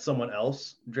let someone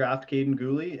else draft Caden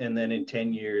Gooley, and then in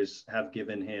 10 years have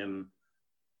given him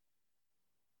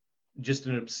just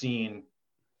an obscene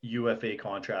UFA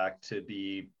contract to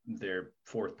be their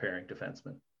 4th pairing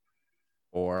defenseman.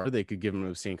 Or they could give him an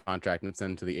obscene contract and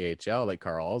send him to the AHL like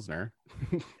Carl Alsner.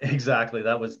 Exactly.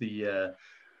 That was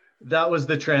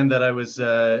the trend that I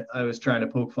was trying to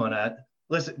poke fun at.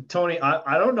 Listen, Tony,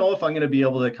 I don't know if I'm going to be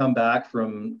able to come back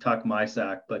from Tuck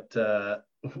Mysak, but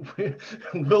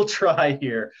we'll try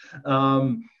here.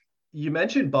 You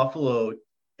mentioned Buffalo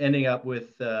ending up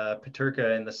with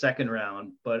Peterka in the second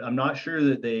round, but I'm not sure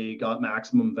that they got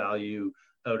maximum value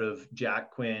out of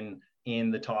Jack Quinn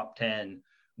in the top 10.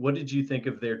 What did you think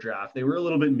of their draft? They were a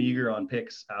little bit meager on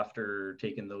picks after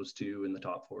taking those 2 in the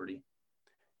top 40.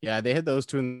 Yeah, they had those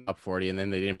two in the top 40, and then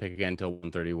they didn't pick again until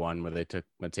 131, where they took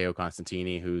Matteo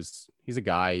Constantini, he's a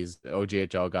guy, he's the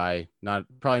OGHL guy, not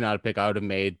probably not a pick I would have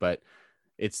made, but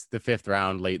it's the fifth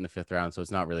round, late in the fifth round, so it's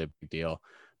not really a big deal.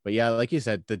 But yeah, like you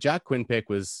said, the Jack Quinn pick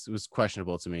was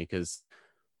questionable to me because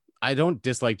I don't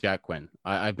dislike Jack Quinn.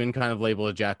 I've been kind of labeled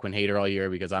a Jack Quinn hater all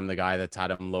year because I'm the guy that's had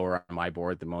him lower on my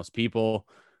board than most people.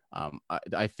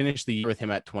 I finished the year with him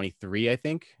at 23, I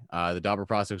think. The Dobber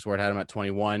Prospects Award had him at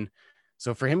 21.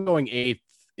 So for him going eighth,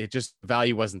 it just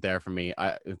value wasn't there for me.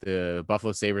 The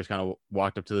Buffalo Sabres kind of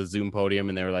walked up to the Zoom podium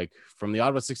and they were like, from the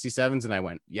Ottawa 67s. And I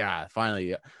went, yeah,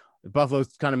 finally.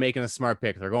 Buffalo's kind of making a smart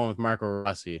pick. They're going with Marco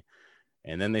Rossi.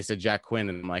 And then they said Jack Quinn.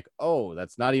 And I'm like, oh,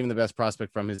 that's not even the best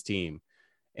prospect from his team.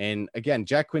 And again,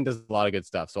 Jack Quinn does a lot of good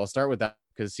stuff. So I'll start with that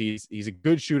because he's a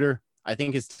good shooter. I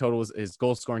think his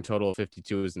goal scoring total of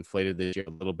 52 is inflated this year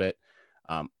a little bit.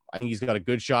 I think he's got a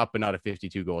good shot, but not a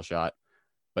 52 goal shot.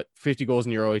 But 50 goals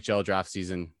in your OHL draft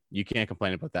season, you can't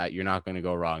complain about that. You're not going to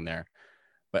go wrong there.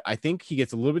 But I think he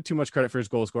gets a little bit too much credit for his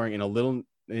goal scoring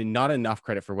and not enough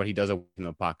credit for what he does in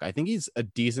the puck. I think he's a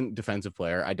decent defensive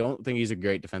player. I don't think he's a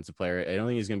great defensive player. I don't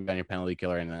think he's going to be on your penalty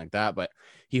killer or anything like that, but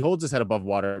he holds his head above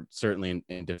water, certainly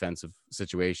in defensive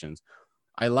situations.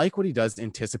 I like what he does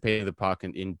anticipating the puck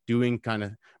and in doing kind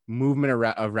of movement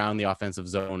around the offensive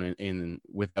zone and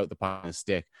without the puck on his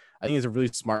stick. I think he's a really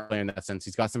smart player in that sense.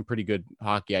 He's got some pretty good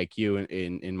hockey IQ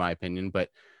in my opinion. But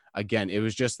again, it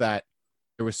was just that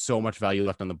there was so much value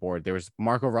left on the board. There was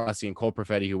Marco Rossi and Cole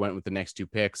Perfetti who went with the next two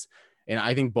picks. And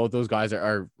I think both those guys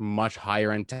are much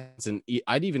higher intense. And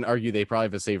I'd even argue they probably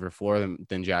have a safer floor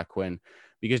than Jack Quinn,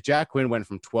 because Jack Quinn went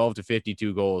from 12 to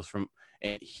 52 goals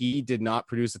and he did not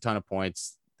produce a ton of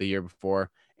points the year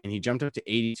before. And he jumped up to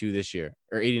 82 this year,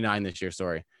 or 89 this year.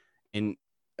 Sorry. And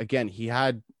again, he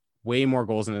had way more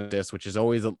goals and assists, which is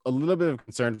always a little bit of a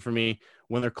concern for me.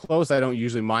 When they're close, I don't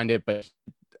usually mind it, but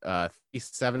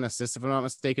 7 assists, if I'm not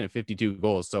mistaken, and 52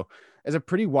 goals. So there's a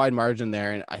pretty wide margin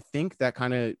there. And I think that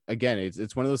kind of, again,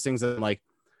 it's one of those things that I'm like,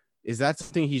 is that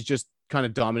something he's just kind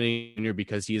of dominating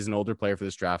because he is an older player for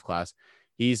this draft class?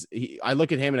 I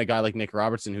look at him and a guy like Nick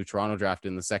Robertson, who Toronto drafted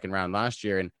in the second round last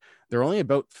year, and they're only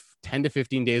about 10 to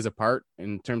 15 days apart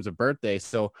in terms of birthday.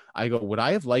 So I go, would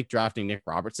I have liked drafting Nick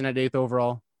Robertson at 8th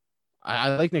overall?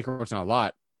 I like Nick Robertson a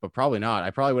lot, but probably not.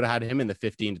 I probably would have had him in the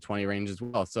 15 to 20 range as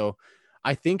well. So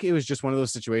I think it was just one of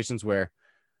those situations where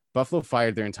Buffalo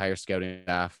fired their entire scouting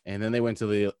staff, and then they went to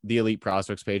the elite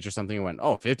prospects page or something and went,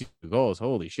 oh, 50 goals.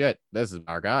 Holy shit, this is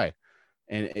our guy.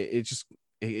 And it just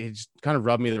kind of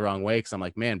rubbed me the wrong way, because I'm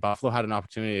like, man, Buffalo had an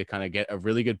opportunity to kind of get a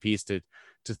really good piece to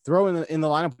throw in the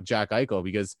lineup with Jack Eichel,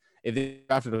 because if they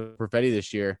drafted a Perfetti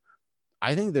this year,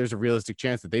 I think there's a realistic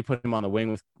chance that they put him on the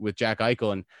wing with Jack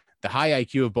Eichel, and the high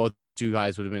IQ of both two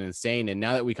guys would have been insane. And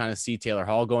now that we kind of see Taylor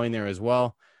Hall going there as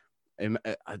well, and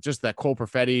just that Cole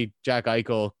Perfetti, Jack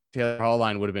Eichel, Taylor Hall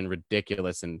line would have been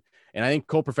ridiculous. And I think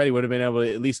Cole Perfetti would have been able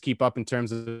to at least keep up in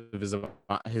terms of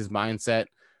his mindset.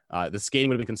 The skating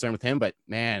would have been concerned with him, but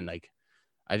man, like,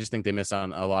 I just think they missed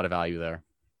on a lot of value there.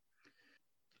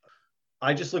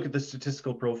 I just look at the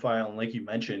statistical profile, and like you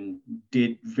mentioned,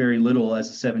 did very little as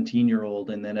a 17-year-old,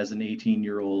 and then as an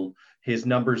 18-year-old, his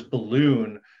numbers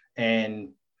balloon. And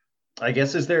I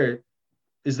guess is there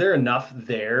enough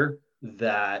there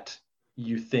that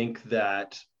you think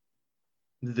that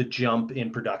the jump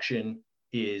in production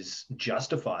is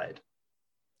justified?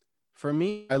 For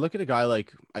me, I look at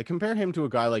I compare him to a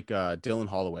guy like Dylan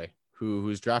Holloway,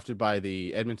 who's drafted by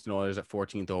the Edmonton Oilers at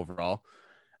 14th overall.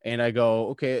 And I go,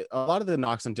 okay, a lot of the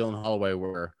knocks on Dylan Holloway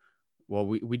were, well,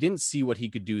 we didn't see what he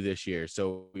could do this year.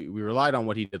 So we relied on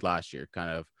what he did last year, kind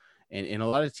of. And a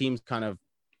lot of teams kind of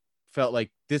felt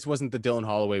like this wasn't the Dylan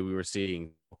Holloway we were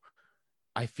seeing.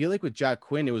 I feel like with Jack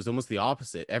Quinn, it was almost the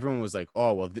opposite. Everyone was like,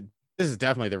 oh, well, this is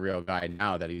definitely the real guy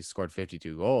now that he's scored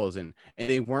 52 goals. And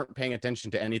they weren't paying attention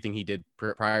to anything he did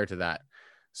prior to that.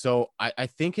 So I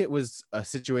think it was a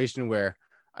situation where,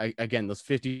 again, those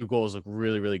 52 goals look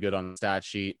really, really good on the stat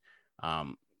sheet.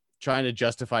 Trying to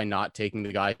justify not taking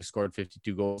the guy who scored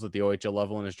 52 goals at the OHL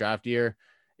level in his draft year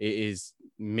is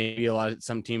maybe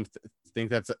some teams think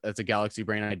that's a galaxy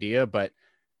brain idea, but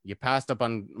you passed up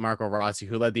on Marco Rossi,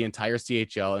 who led the entire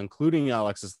CHL, including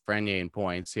Alexis Lafreniere in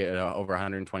points. He had over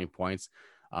 120 points.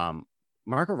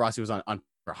 Marco Rossi was on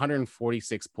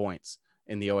 146 points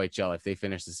in the OHL if they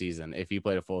finished the season, if he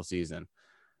played a full season.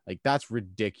 Like, that's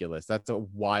ridiculous. That's a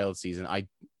wild season.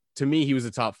 To me, he was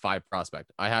a top 5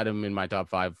 prospect. I had him in my top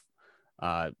 5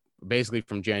 basically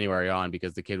from January on,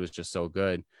 because the kid was just so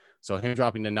good. So him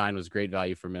dropping to 9 was great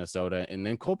value for Minnesota. And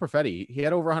then Cole Perfetti, he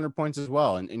had over 100 points as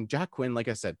well. And Jack Quinn, like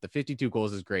I said, the 52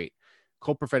 goals is great.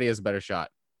 Cole Perfetti has a better shot.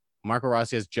 Marco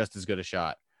Rossi has just as good a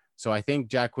shot. So I think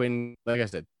Jack Quinn, like I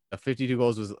said, the 52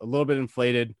 goals was a little bit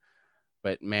inflated,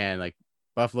 but man, like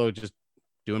Buffalo just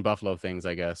doing Buffalo things,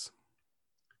 I guess.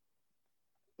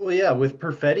 Well, yeah, with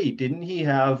Perfetti, didn't he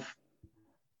have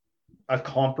a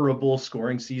comparable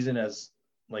scoring season as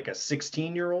like a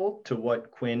 16-year-old to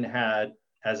what Quinn had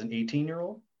as an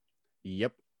 18-year-old?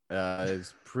 Yep.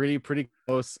 It's pretty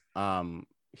close.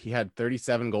 He had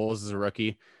 37 goals as a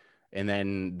rookie. And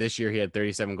then this year he had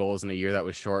 37 goals in a year that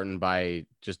was shortened by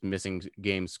just missing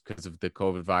games because of the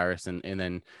COVID virus. And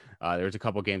then there was a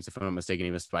couple games, if I'm not mistaken,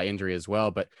 he missed by injury as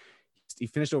well. But he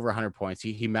finished over 100 points.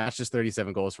 He matched his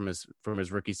 37 goals from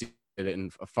his rookie season in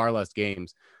far less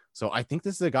games. So I think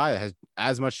this is a guy that has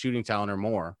as much shooting talent or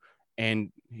more.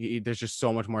 And there's just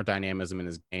so much more dynamism in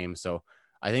his game. So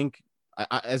I think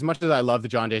as much as I love the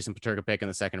John Jason Paterka pick in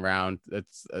the second round,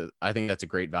 I think that's a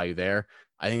great value there.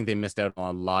 I think they missed out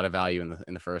on a lot of value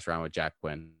in the first round with Jack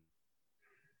Quinn.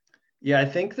 Yeah, I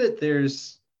think that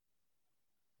there's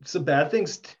some bad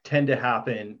things tend to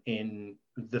happen in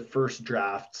the first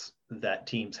drafts that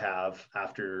teams have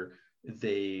after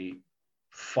they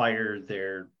fire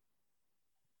their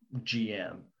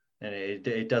GM. And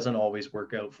it doesn't always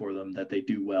work out for them that they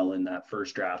do well in that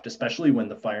first draft, especially when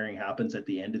the firing happens at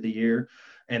the end of the year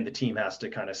and the team has to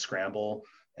kind of scramble,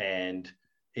 and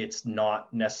it's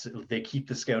not necessarily they keep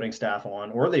the scouting staff on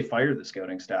or they fire the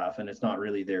scouting staff and it's not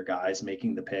really their guys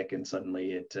making the pick, and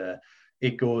suddenly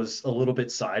it goes a little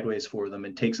bit sideways for them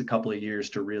and takes a couple of years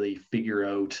to really figure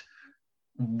out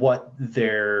what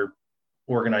their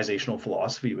organizational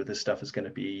philosophy with this stuff is going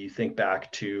to be. You think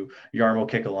back to Jarmo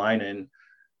Kekalainen,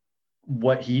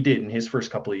 what he did in his first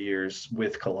couple of years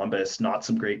with Columbus, not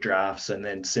some great drafts. And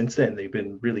then since then, they've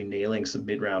been really nailing some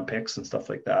mid-round picks and stuff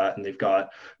like that. And they've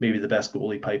got maybe the best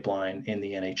goalie pipeline in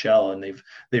the NHL. And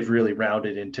they've really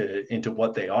rounded into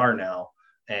what they are now.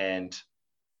 And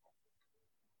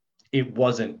it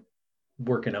wasn't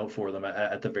working out for them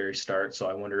at the very start. So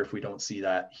I wonder if we don't see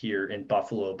that here in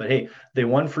Buffalo. But hey, they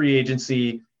won free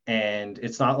agency, and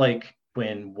it's not like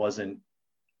Quinn wasn't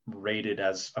rated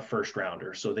as a first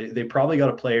rounder. So they probably got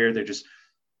a player. They're just,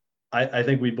 I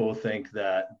think we both think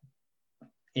that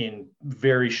in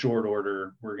very short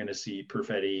order, we're going to see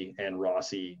Perfetti and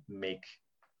Rossi make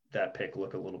that pick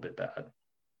look a little bit bad.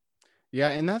 Yeah,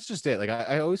 and that's just it. Like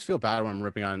I always feel bad when I'm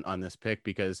ripping on this pick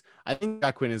because I think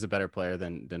Jack Quinn is a better player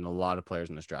than a lot of players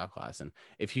in this draft class. And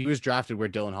if he was drafted where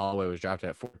Dylan Holloway was drafted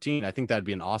at 14, I think that'd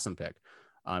be an awesome pick.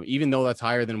 Even though that's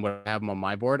higher than what I have him on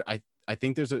my board, I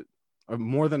think there's a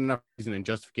more than enough reason and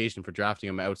justification for drafting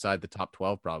him outside the top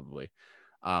 12 probably.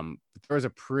 There was a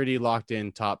pretty locked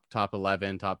in top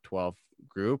 11, top 12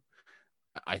 group.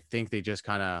 I think they just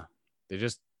kind of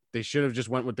they should have just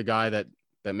went with the guy that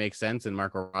makes sense in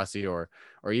Marco Rossi or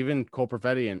even Cole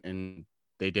Perfetti, and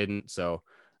they didn't. So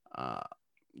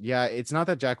yeah, it's not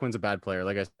that Jack Quinn's a bad player.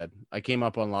 Like I said, I came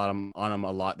up on him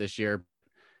a lot this year.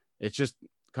 It's just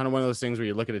kind of one of those things where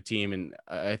you look at a team, and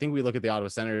I think we look at the Ottawa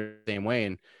Senators the same way,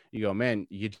 and you go, man,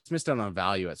 you just missed out on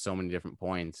value at so many different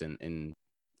points. And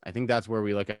I think that's where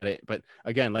we look at it. But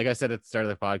again, like I said at the start of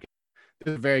the podcast,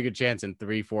 there's a very good chance in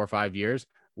 3, 4, 5 years,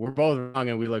 we're both wrong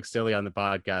and we look silly on the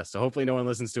podcast. So hopefully no one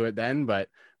listens to it then. But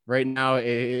right now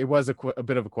it was a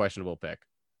bit of a questionable pick.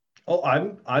 Oh,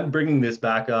 I'm bringing this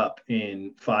back up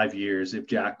in 5 years if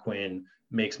Jack Quinn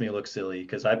makes me look silly,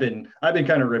 because I've been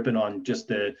kind of ripping on just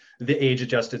the age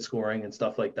adjusted scoring and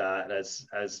stuff like that as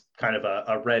kind of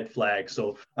a red flag.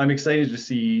 So I'm excited to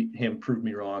see him prove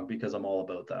me wrong, because I'm all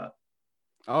about that.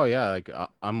 Oh yeah, like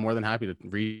I'm more than happy to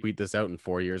retweet this out in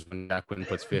 4 years when Jack Quinn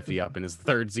puts 50 up in his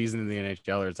third season in the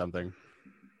NHL or something.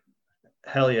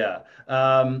 Hell yeah.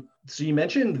 So you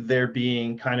mentioned there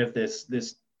being kind of this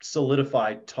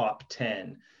solidified top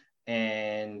 10,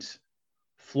 and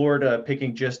Florida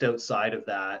picking just outside of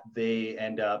that. They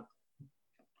end up,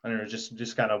 I don't know,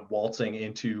 just kind of waltzing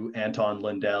into Anton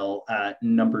Lundell at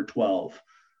number 12.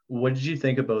 What did you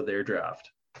think about their draft?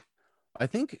 I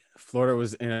think Florida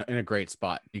was in a great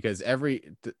spot because every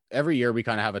year we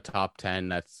kind of have a top 10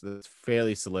 that's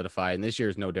fairly solidified, and this year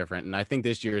is no different. And I think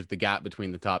this year is the gap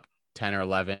between the top 10 or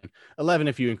 11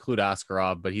 if you include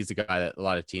Askarov, but he's the guy that a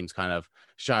lot of teams kind of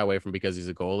shy away from because he's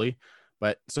a goalie.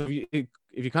 But so if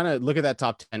you kind of look at that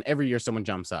top 10, every year someone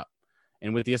jumps up,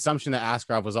 and with the assumption that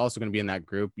Askarov was also going to be in that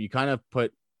group, you kind of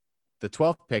put the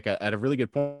 12th pick at a really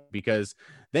good point, because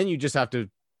then you just have to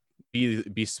be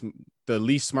the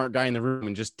least smart guy in the room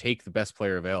and just take the best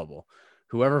player available.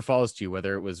 Whoever falls to you,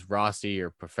 whether it was Rossi or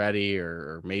Perfetti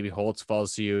or maybe Holtz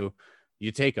falls to you,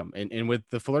 you take them. And with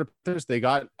the Florida Panthers, they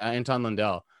got Anton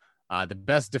Lundell, the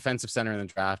best defensive center in the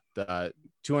draft,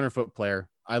 200-foot player.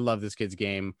 I love this kid's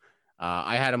game.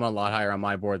 I had him a lot higher on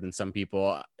my board than some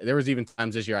people. There was even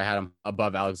times this year I had him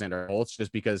above Alexander Holtz,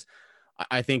 just because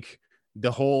I think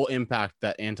the whole impact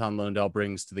that Anton Lundell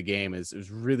brings to the game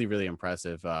is really, really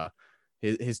impressive.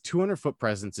 His 200-foot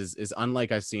presence is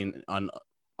unlike I've seen on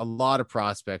a lot of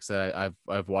prospects that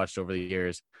I've watched over the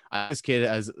years. This kid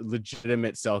has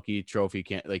legitimate Selke Trophy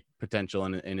potential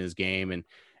in his game,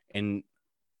 and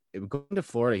going to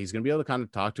Florida, he's going to be able to kind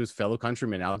of talk to his fellow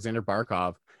countryman Alexander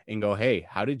Barkov and go, "Hey,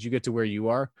 how did you get to where you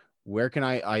are? Where can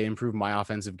I improve my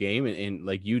offensive game?" And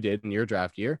like you did in your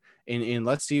draft year, and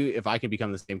let's see if I can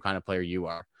become the same kind of player you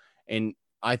are. And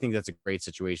I think that's a great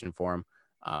situation for him.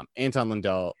 Anton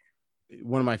Lundell,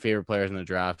 one of my favorite players in the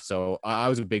draft. So I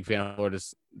was a big fan of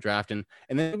Florida's draft. And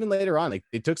then even later on, like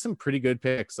they took some pretty good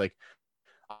picks. Like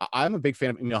I'm a big fan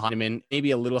of Emil Heineman,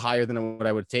 maybe a little higher than what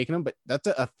I would have taken him, but that's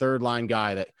a third line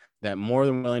guy that more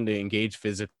than willing to engage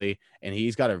physically, and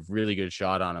he's got a really good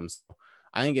shot on him. So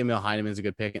I think Emil Heineman's a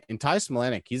good pick. And Ty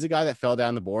Smolenic, he's a guy that fell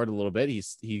down the board a little bit.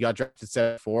 He got drafted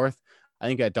 7th. I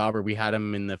think at Dauber we had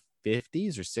him in the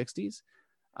 50s or 60s.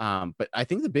 But I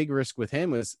think the big risk with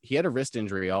him was he had a wrist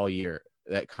injury all year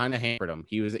that kind of hampered him.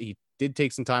 He did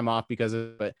take some time off because of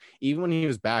it, but even when he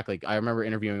was back, like I remember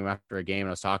interviewing him after a game and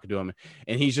I was talking to him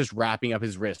and he's just wrapping up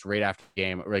his wrist right after the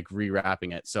game, like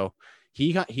re-wrapping it. So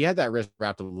he had that wrist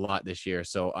wrapped a lot this year.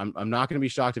 So I'm not going to be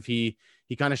shocked if he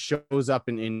kind of shows up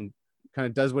and kind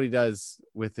of does what he does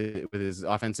with his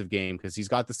offensive game, because he's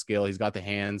got the skill, he's got the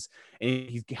hands, and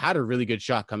he had a really good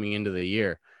shot coming into the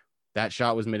year. That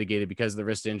shot was mitigated because of the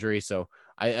wrist injury. So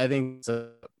I think it's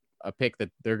a pick that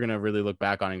they're going to really look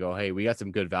back on and go, hey, we got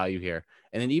some good value here.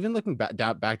 And then even looking back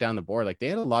down the board, like they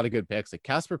had a lot of good picks, like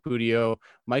Casper Pudio,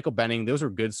 Michael Benning. Those were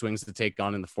good swings to take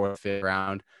on in the 4th, 5th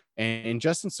round. And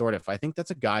Justin Sordiff, I think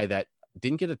that's a guy that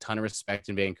didn't get a ton of respect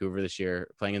in Vancouver this year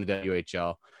playing in the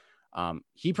WHL.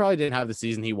 He probably didn't have the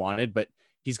season he wanted, but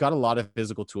he's got a lot of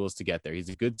physical tools to get there. He's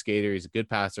a good skater. He's a good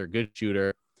passer, good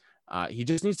shooter. He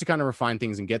just needs to kind of refine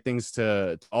things and get things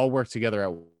to all work together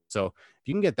at once. So if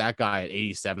you can get that guy at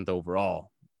 87th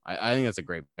overall, I think that's a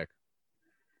great pick.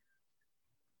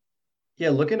 Yeah,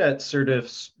 looking at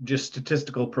Surdiff's just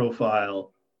statistical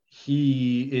profile,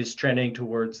 he is trending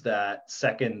towards that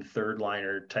second, third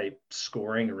liner type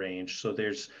scoring range. So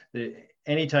there's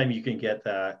anytime you can get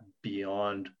that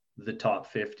beyond the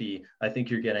top 50, I think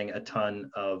you're getting a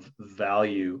ton of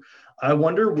value. I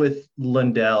wonder with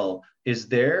Lundell, is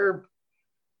there,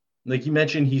 like you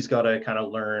mentioned, he's got to kind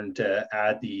of learn to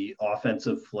add the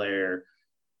offensive flair.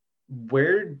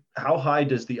 How high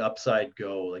does the upside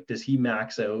go? Like, does he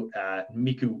max out at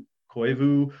Mikko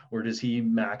Koivu, or does he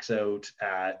max out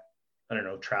at, I don't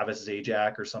know, Travis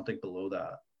Zajac or something below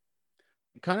that?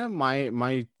 Kind of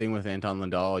my thing with Anton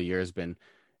Lundell all year has been,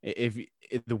 if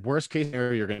the worst case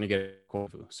scenario, you're going to get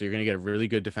Koivu. So you're going to get a really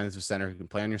good defensive center who can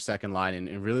play on your second line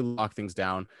and really lock things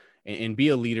down and be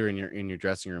a leader in your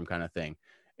dressing room kind of thing.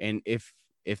 And if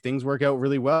things work out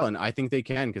really well, and I think they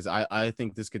can, because I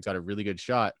think this kid's got a really good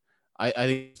shot. I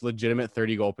think it's legitimate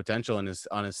 30 goal potential on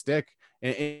his stick.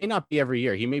 And it may not be every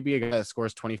year. He may be a guy that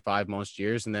scores 25 most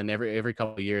years, and then every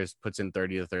couple of years puts in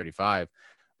 30 to 35.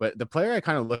 But the player I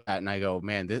kind of look at and I go,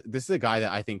 man, this is a guy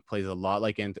that I think plays a lot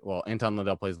like Anton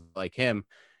Lundell plays like him,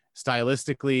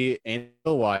 stylistically and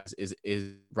wise is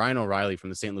Ryan O'Reilly from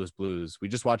the St. Louis Blues. We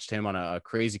just watched him on a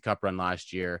crazy cup run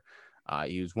last year.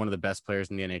 He was one of the best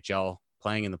players in the NHL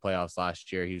playing in the playoffs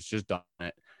last year. He was just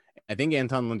dominant. I think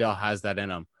Anton Lundell has that in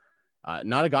him.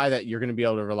 Not a guy that you're going to be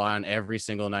able to rely on every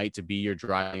single night to be your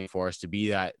driving force, to be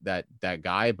that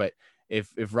guy. But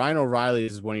if Ryan O'Reilly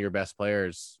is one of your best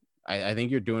players, I think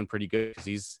you're doing pretty good,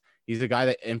 because he's a guy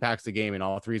that impacts the game in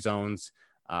all 3 zones.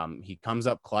 He comes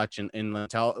up clutch, and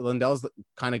Lundell's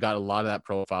kind of got a lot of that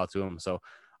profile to him. So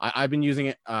I've been using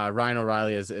it, Ryan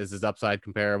O'Reilly as his upside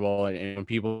comparable. And when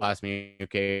people ask me,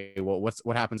 okay, well,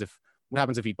 what happens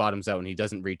if he bottoms out and he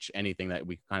doesn't reach anything that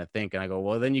we kind of think? And I go,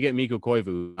 well, then you get Mikko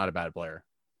Koivu, not a bad player.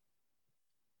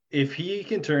 If he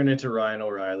can turn into Ryan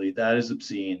O'Reilly, that is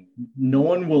obscene. No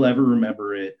one will ever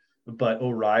remember it, but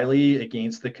O'Reilly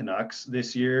against the Canucks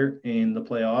this year in the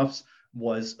playoffs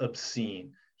was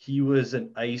obscene. He was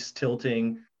an ice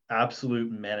tilting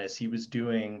absolute menace. He was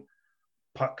doing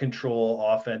puck control,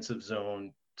 offensive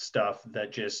zone stuff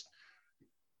that just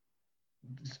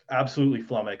absolutely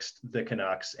flummoxed the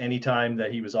Canucks anytime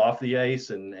that he was off the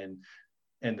ice, and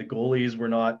the goalies were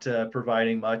not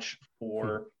providing much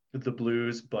for the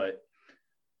Blues, but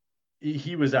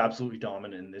he was absolutely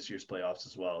dominant in this year's playoffs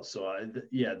as well. So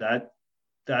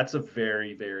that's a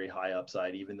very, very high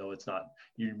upside, even though it's not,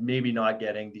 you're maybe not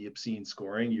getting the obscene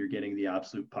scoring, you're getting the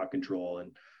absolute puck control.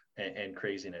 And and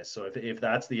craziness. So if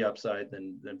that's the upside,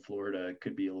 then Florida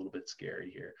could be a little bit scary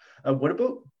here. What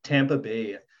about Tampa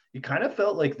Bay? You kind of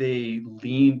felt like they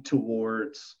leaned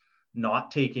towards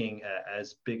not taking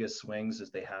as big a swings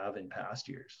as they have in past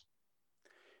years.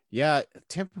 Yeah,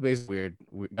 Tampa Bay's weird.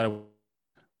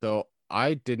 So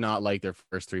I did not like their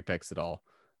first three picks at all.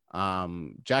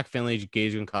 Jack Finley,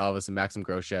 Gage Goncalves, and Maxim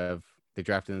Groshev. They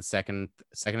drafted in the second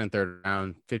and third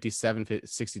round, 57,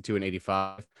 62, and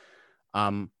 85.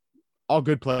 All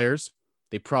good players.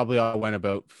 They probably all went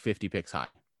about 50 picks high.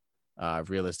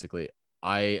 Realistically,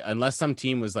 unless some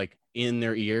team was like in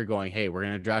their ear going, "Hey, we're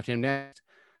gonna draft him next,"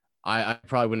 I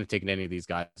probably wouldn't have taken any of these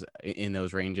guys in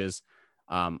those ranges.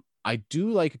 I do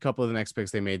like a couple of the next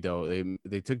picks they made though.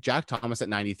 They took Jack Thomas at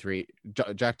 93,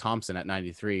 Jack Thompson at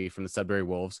 93 from the Sudbury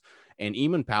Wolves, and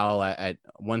Eamon Powell at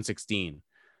 116.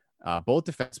 Both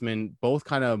defensemen, both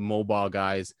kind of mobile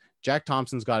guys. Jack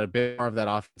Thompson's got a bit more of that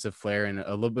offensive flair and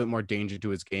a little bit more danger to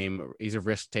his game. He's a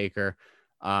risk taker.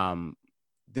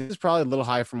 This is probably a little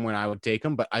high from when I would take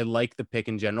him, but I like the pick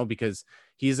in general because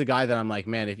he's a guy that I'm like,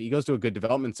 man, if he goes to a good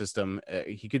development system,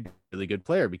 he could be a really good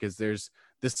player because there's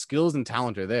the skills and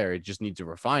talent are there. It just needs to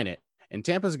refine it. And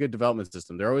Tampa's a good development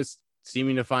system. They're always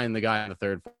seeming to find the guy in the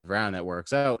third round that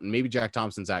works out. And maybe Jack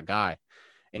Thompson's that guy.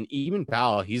 And even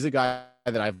Powell, he's a guy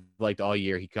that I've liked all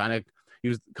year. He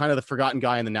was kind of the forgotten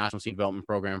guy in the national team development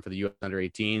program for the U.S. under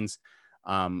 18s.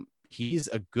 He's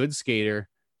a good skater.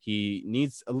 He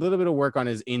needs a little bit of work on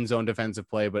his in-zone defensive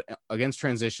play, but against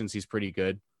transitions, he's pretty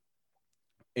good.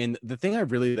 And the thing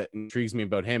that intrigues me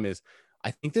about him is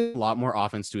I think there's a lot more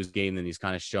offense to his game than he's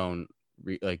kind of shown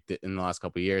in the last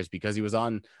couple of years because he was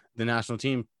on the national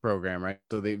team program, right?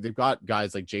 So they've got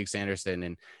guys like Jake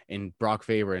Sanderson and Brock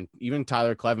Faber and even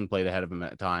Tyler Clevin played ahead of him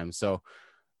at times. So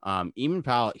Eamon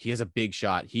Powell, he has a big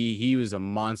shot. He was a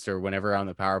monster whenever on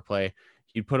the power play.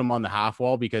 You'd put him on the half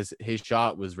wall because his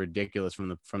shot was ridiculous from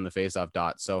the faceoff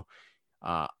dot. So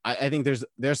I think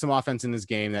there's some offense in this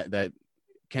game that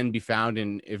can be found,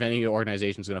 and if any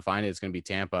organization is going to find it, it's going to be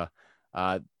Tampa.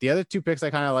 The other two picks I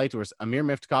kind of liked was Amir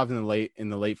Miftakov in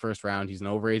the late first round. He's an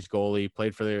overage goalie,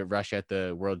 played for the Russia at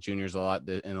the World Juniors a lot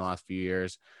in the last few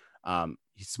years.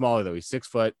 He's smaller though. He's 6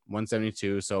 foot,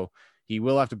 172. So he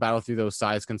will have to battle through those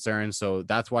size concerns. So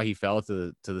that's why he fell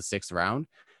to the sixth round.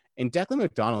 And Declan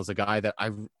McDonald is a guy that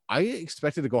I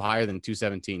expected to go higher than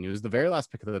 217. He was the very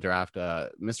last pick of the draft,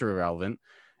 Mr. Irrelevant.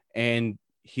 And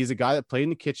he's a guy that played in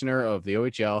the Kitchener of the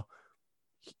OHL.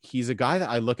 He's a guy that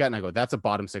I look at and I go, that's a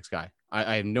bottom six guy.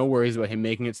 I have no worries about him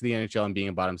making it to the NHL and being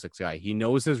a bottom six guy. He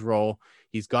knows his role.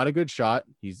 He's got a good shot.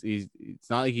 It's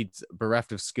not like he's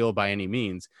bereft of skill by any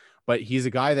means, but he's a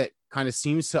guy that kind of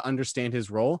seems to understand his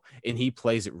role and he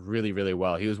plays it really, really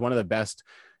well. He was one of the best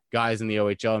guys in the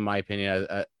OHL, in my opinion,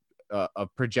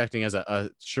 projecting as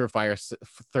a surefire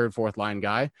third, fourth line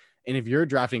guy. And if you're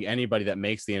drafting anybody that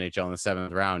makes the NHL in the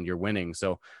seventh round, you're winning.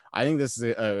 So I think this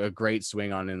is a great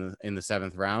swing on in the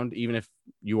seventh round, even if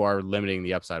you are limiting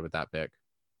the upside with that pick.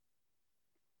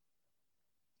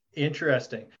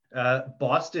 Interesting.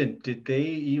 Boston,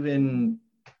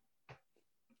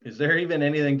 is there even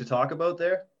anything to talk about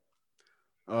there?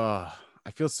 I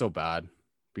feel so bad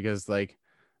because like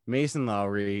Mason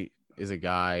Lowry is a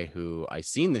guy who I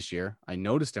seen this year. I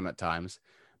noticed him at times,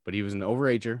 but he was an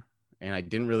overager and I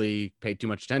didn't really pay too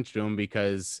much attention to him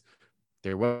because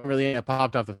there wasn't really any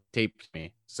popped off the tape to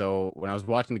me. So when I was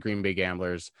watching the Green Bay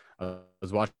Gamblers, I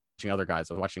was watching other guys.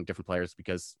 I was watching different players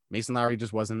because Mason Lowry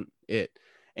just wasn't it.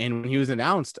 And when he was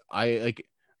announced, I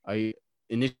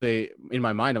initially in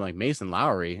my mind, I'm like Mason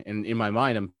Lowry. And in my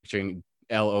mind, I'm picturing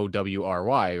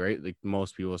Lowry, right? Like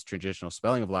most people's traditional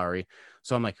spelling of Lowry.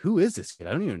 So I'm like, who is this kid?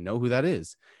 I don't even know who that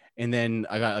is. And then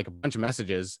I got like a bunch of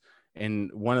messages.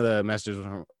 And one of the messages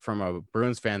was from a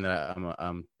Bruins fan that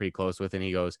I'm pretty close with. And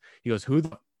he goes, who the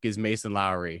fuck is Mason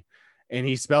Lowry? And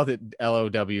he spelled it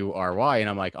Lowry. And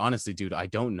I'm like, honestly, dude, I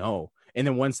don't know. And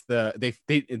then once the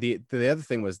other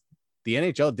thing was the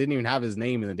NHL didn't even have his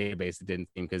name in the database. It didn't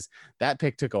seem because that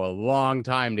pick took a long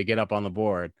time to get up on the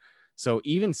board. So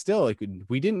even still, like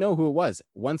we didn't know who it was.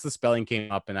 Once the spelling came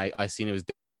up and I seen it was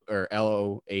or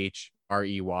Lohrey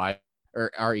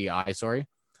or REI, sorry.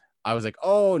 I was like,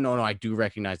 oh no, I do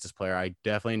recognize this player. I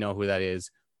definitely know who that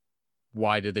is.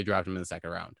 Why did they draft him in the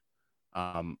second round?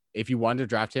 If you wanted to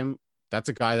draft him, that's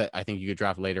a guy that I think you could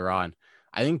draft later on.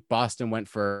 I think Boston went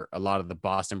for a lot of the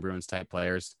Boston Bruins type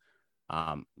players.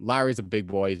 Lowry's a big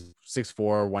boy. He's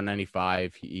 6'4",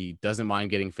 195. He doesn't mind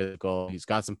getting physical. He's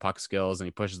got some puck skills and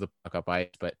he pushes the puck up ice.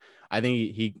 But I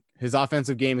think his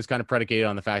offensive game is kind of predicated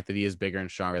on the fact that he is bigger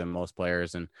and stronger than most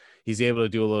players, and he's able to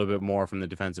do a little bit more from the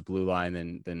defensive blue line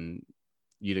than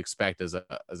you'd expect as a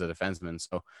defenseman.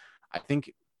 So I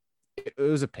think it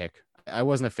was a pick. I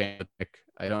wasn't a fan of the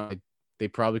pick. They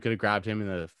probably could have grabbed him in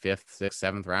the 5th, 6th,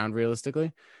 7th round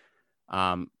realistically.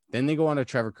 Then they go on to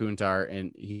Trevor Kuntar,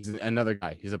 and he's another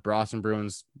guy. He's a Boston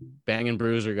Bruins banging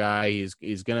bruiser guy.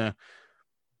 He's gonna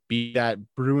be that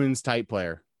Bruins type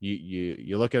player.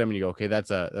 You look at him and you go, okay,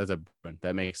 that's a Bruin.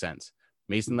 That makes sense.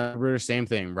 Mason Labrador, same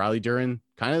thing. Riley Duran,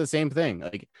 kind of the same thing.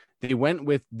 Like they went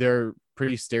with their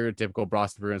pretty stereotypical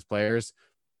Boston Bruins players.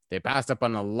 They passed up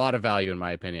on a lot of value, in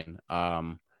my opinion.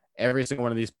 Every single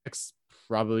one of these picks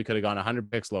probably could have gone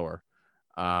 100 picks lower.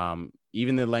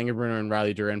 Even the Langerbrunner and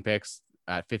Riley Duran picks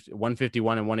at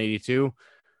 151 and 182,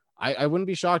 I wouldn't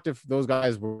be shocked if those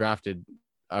guys were drafted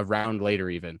a round later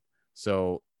even.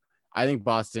 So I think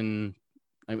Boston's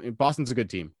a good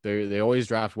team. They always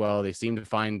draft well. They seem to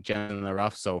find gems in the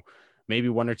rough. So maybe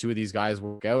one or two of these guys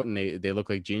work out and they look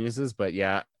like geniuses. But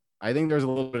yeah, I think there's a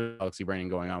little bit of galaxy braining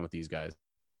going on with these guys.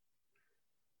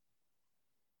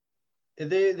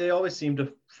 They always seem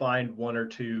to find one or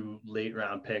two late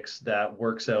round picks that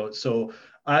works out. So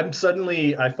I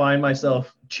find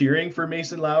myself cheering for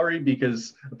Mason Lowry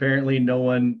because apparently no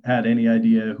one had any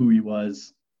idea who he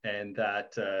was, and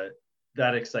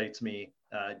that excites me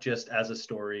just as a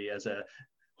story,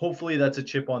 hopefully that's a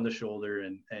chip on the shoulder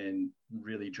and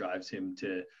really drives him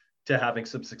to having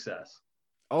some success.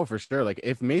 Oh, for sure. Like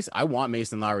I want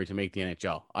Mason Lowry to make the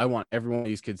NHL. I want every one of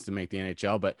these kids to make the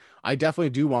NHL, but I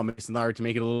definitely do want Mason Lowry to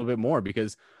make it a little bit more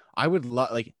because I would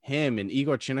love like him and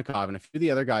Igor Chinnikov and a few of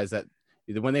the other guys that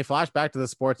when they flash back to the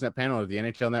Sportsnet panel or the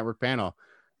NHL Network panel,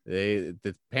 the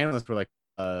panelists were like,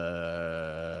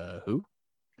 who?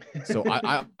 So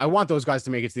I want those guys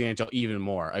to make it to the NHL even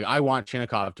more. I want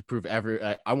Chinnikov to prove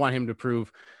I want him to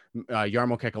prove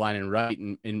Jarmo Kekalainen right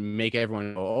and make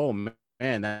everyone go, oh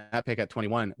man, that pick at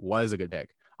 21 was a good pick.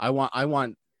 I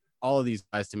want all of these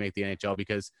guys to make the NHL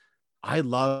because I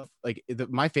love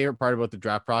my favorite part about the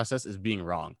draft process is being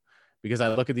wrong, because I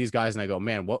look at these guys and I go,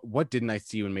 man, what didn't I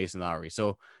see in Mason Lowry?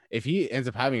 So if he ends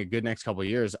up having a good next couple of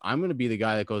years, I'm going to be the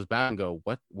guy that goes back and go,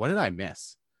 what did I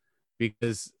miss?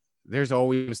 Because there's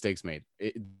always mistakes made.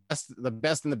 The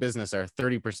best in the business are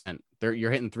 30%.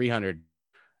 You're hitting 300.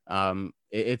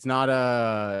 It's not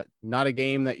a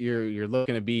game that you're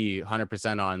looking to be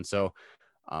 100% on. So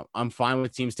I'm fine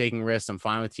with teams taking risks. I'm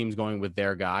fine with teams going with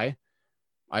their guy.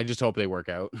 I just hope they work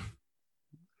out.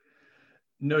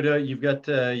 No doubt you've got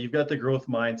the growth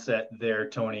mindset there,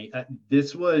 Tony.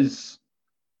 This was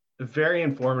very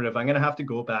informative. I'm going to have to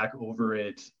go back over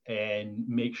it and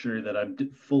make sure that I'm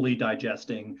fully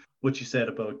digesting what you said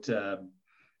about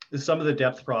some of the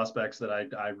depth prospects that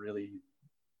I really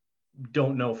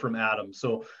don't know from Adam.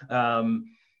 So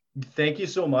thank you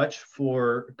so much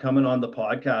for coming on the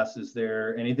podcast. Is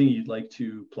there anything you'd like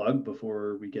to plug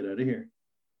before we get out of here?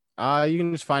 You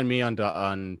can just find me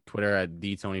on Twitter at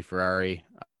the Tony Ferrari.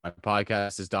 My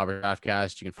podcast is Dauber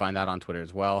Draftcast. You can find that on Twitter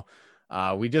as well.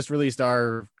 We just released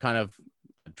our kind of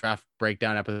draft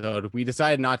breakdown episode. We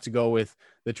decided not to go with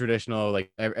the traditional,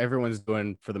 like everyone's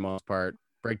doing for the most part,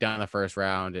 break down the first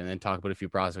round and then talk about a few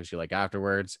prospects you like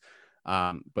afterwards.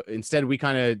 But instead we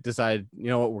kind of decided, you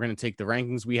know what, we're going to take the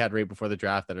rankings we had right before the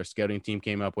draft that our scouting team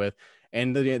came up with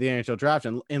and the NHL draft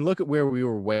and look at where we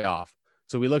were way off.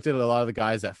 So we looked at a lot of the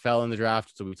guys that fell in the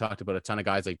draft. So we talked about a ton of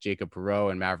guys like Jacob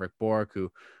Perreault and Maverick Bourque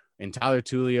and Tyler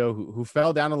Tullio who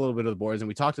fell down a little bit of the boards, and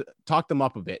we talked them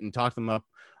up a bit and talked them up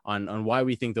on why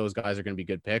we think those guys are going to be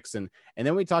good picks. And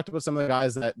then we talked about some of the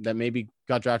guys that maybe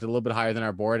got drafted a little bit higher than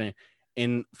our board.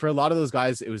 And for a lot of those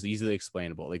guys, it was easily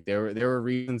explainable. Like there were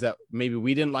reasons that maybe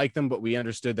we didn't like them, but we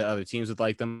understood that other teams would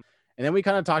like them. And then we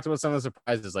kind of talked about some of the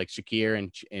surprises like Shakir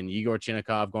and Igor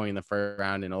Chinnikov going in the first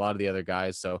round and a lot of the other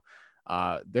guys. So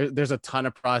there's a ton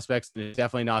of prospects, and it's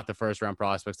definitely not the first round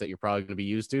prospects that you're probably going to be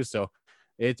used to. So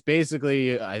it's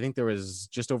basically, I think there was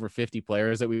just over 50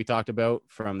 players that we talked about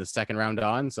from the second round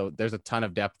on. So there's a ton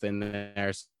of depth in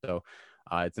there. So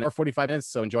it's an hour 45 minutes.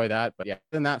 So enjoy that. But yeah, other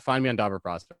than that, find me on Dauber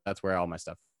Prospect. That's where all my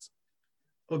stuff is.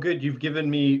 Well, good. You've given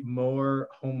me more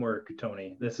homework,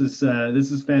 Tony. This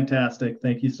is fantastic.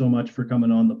 Thank you so much for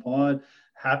coming on the pod.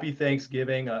 Happy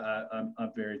Thanksgiving. I'm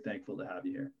very thankful to have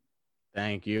you here.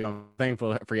 Thank you. I'm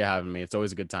thankful for you having me. It's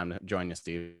always a good time to join you,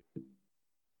 Steve.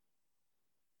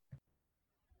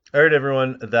 All right,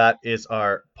 everyone. That is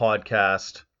our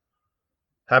podcast.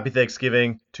 Happy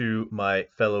Thanksgiving to my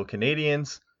fellow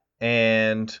Canadians.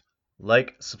 And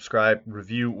like, subscribe,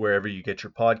 review wherever you get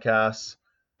your podcasts.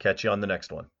 Catch you on the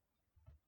next one.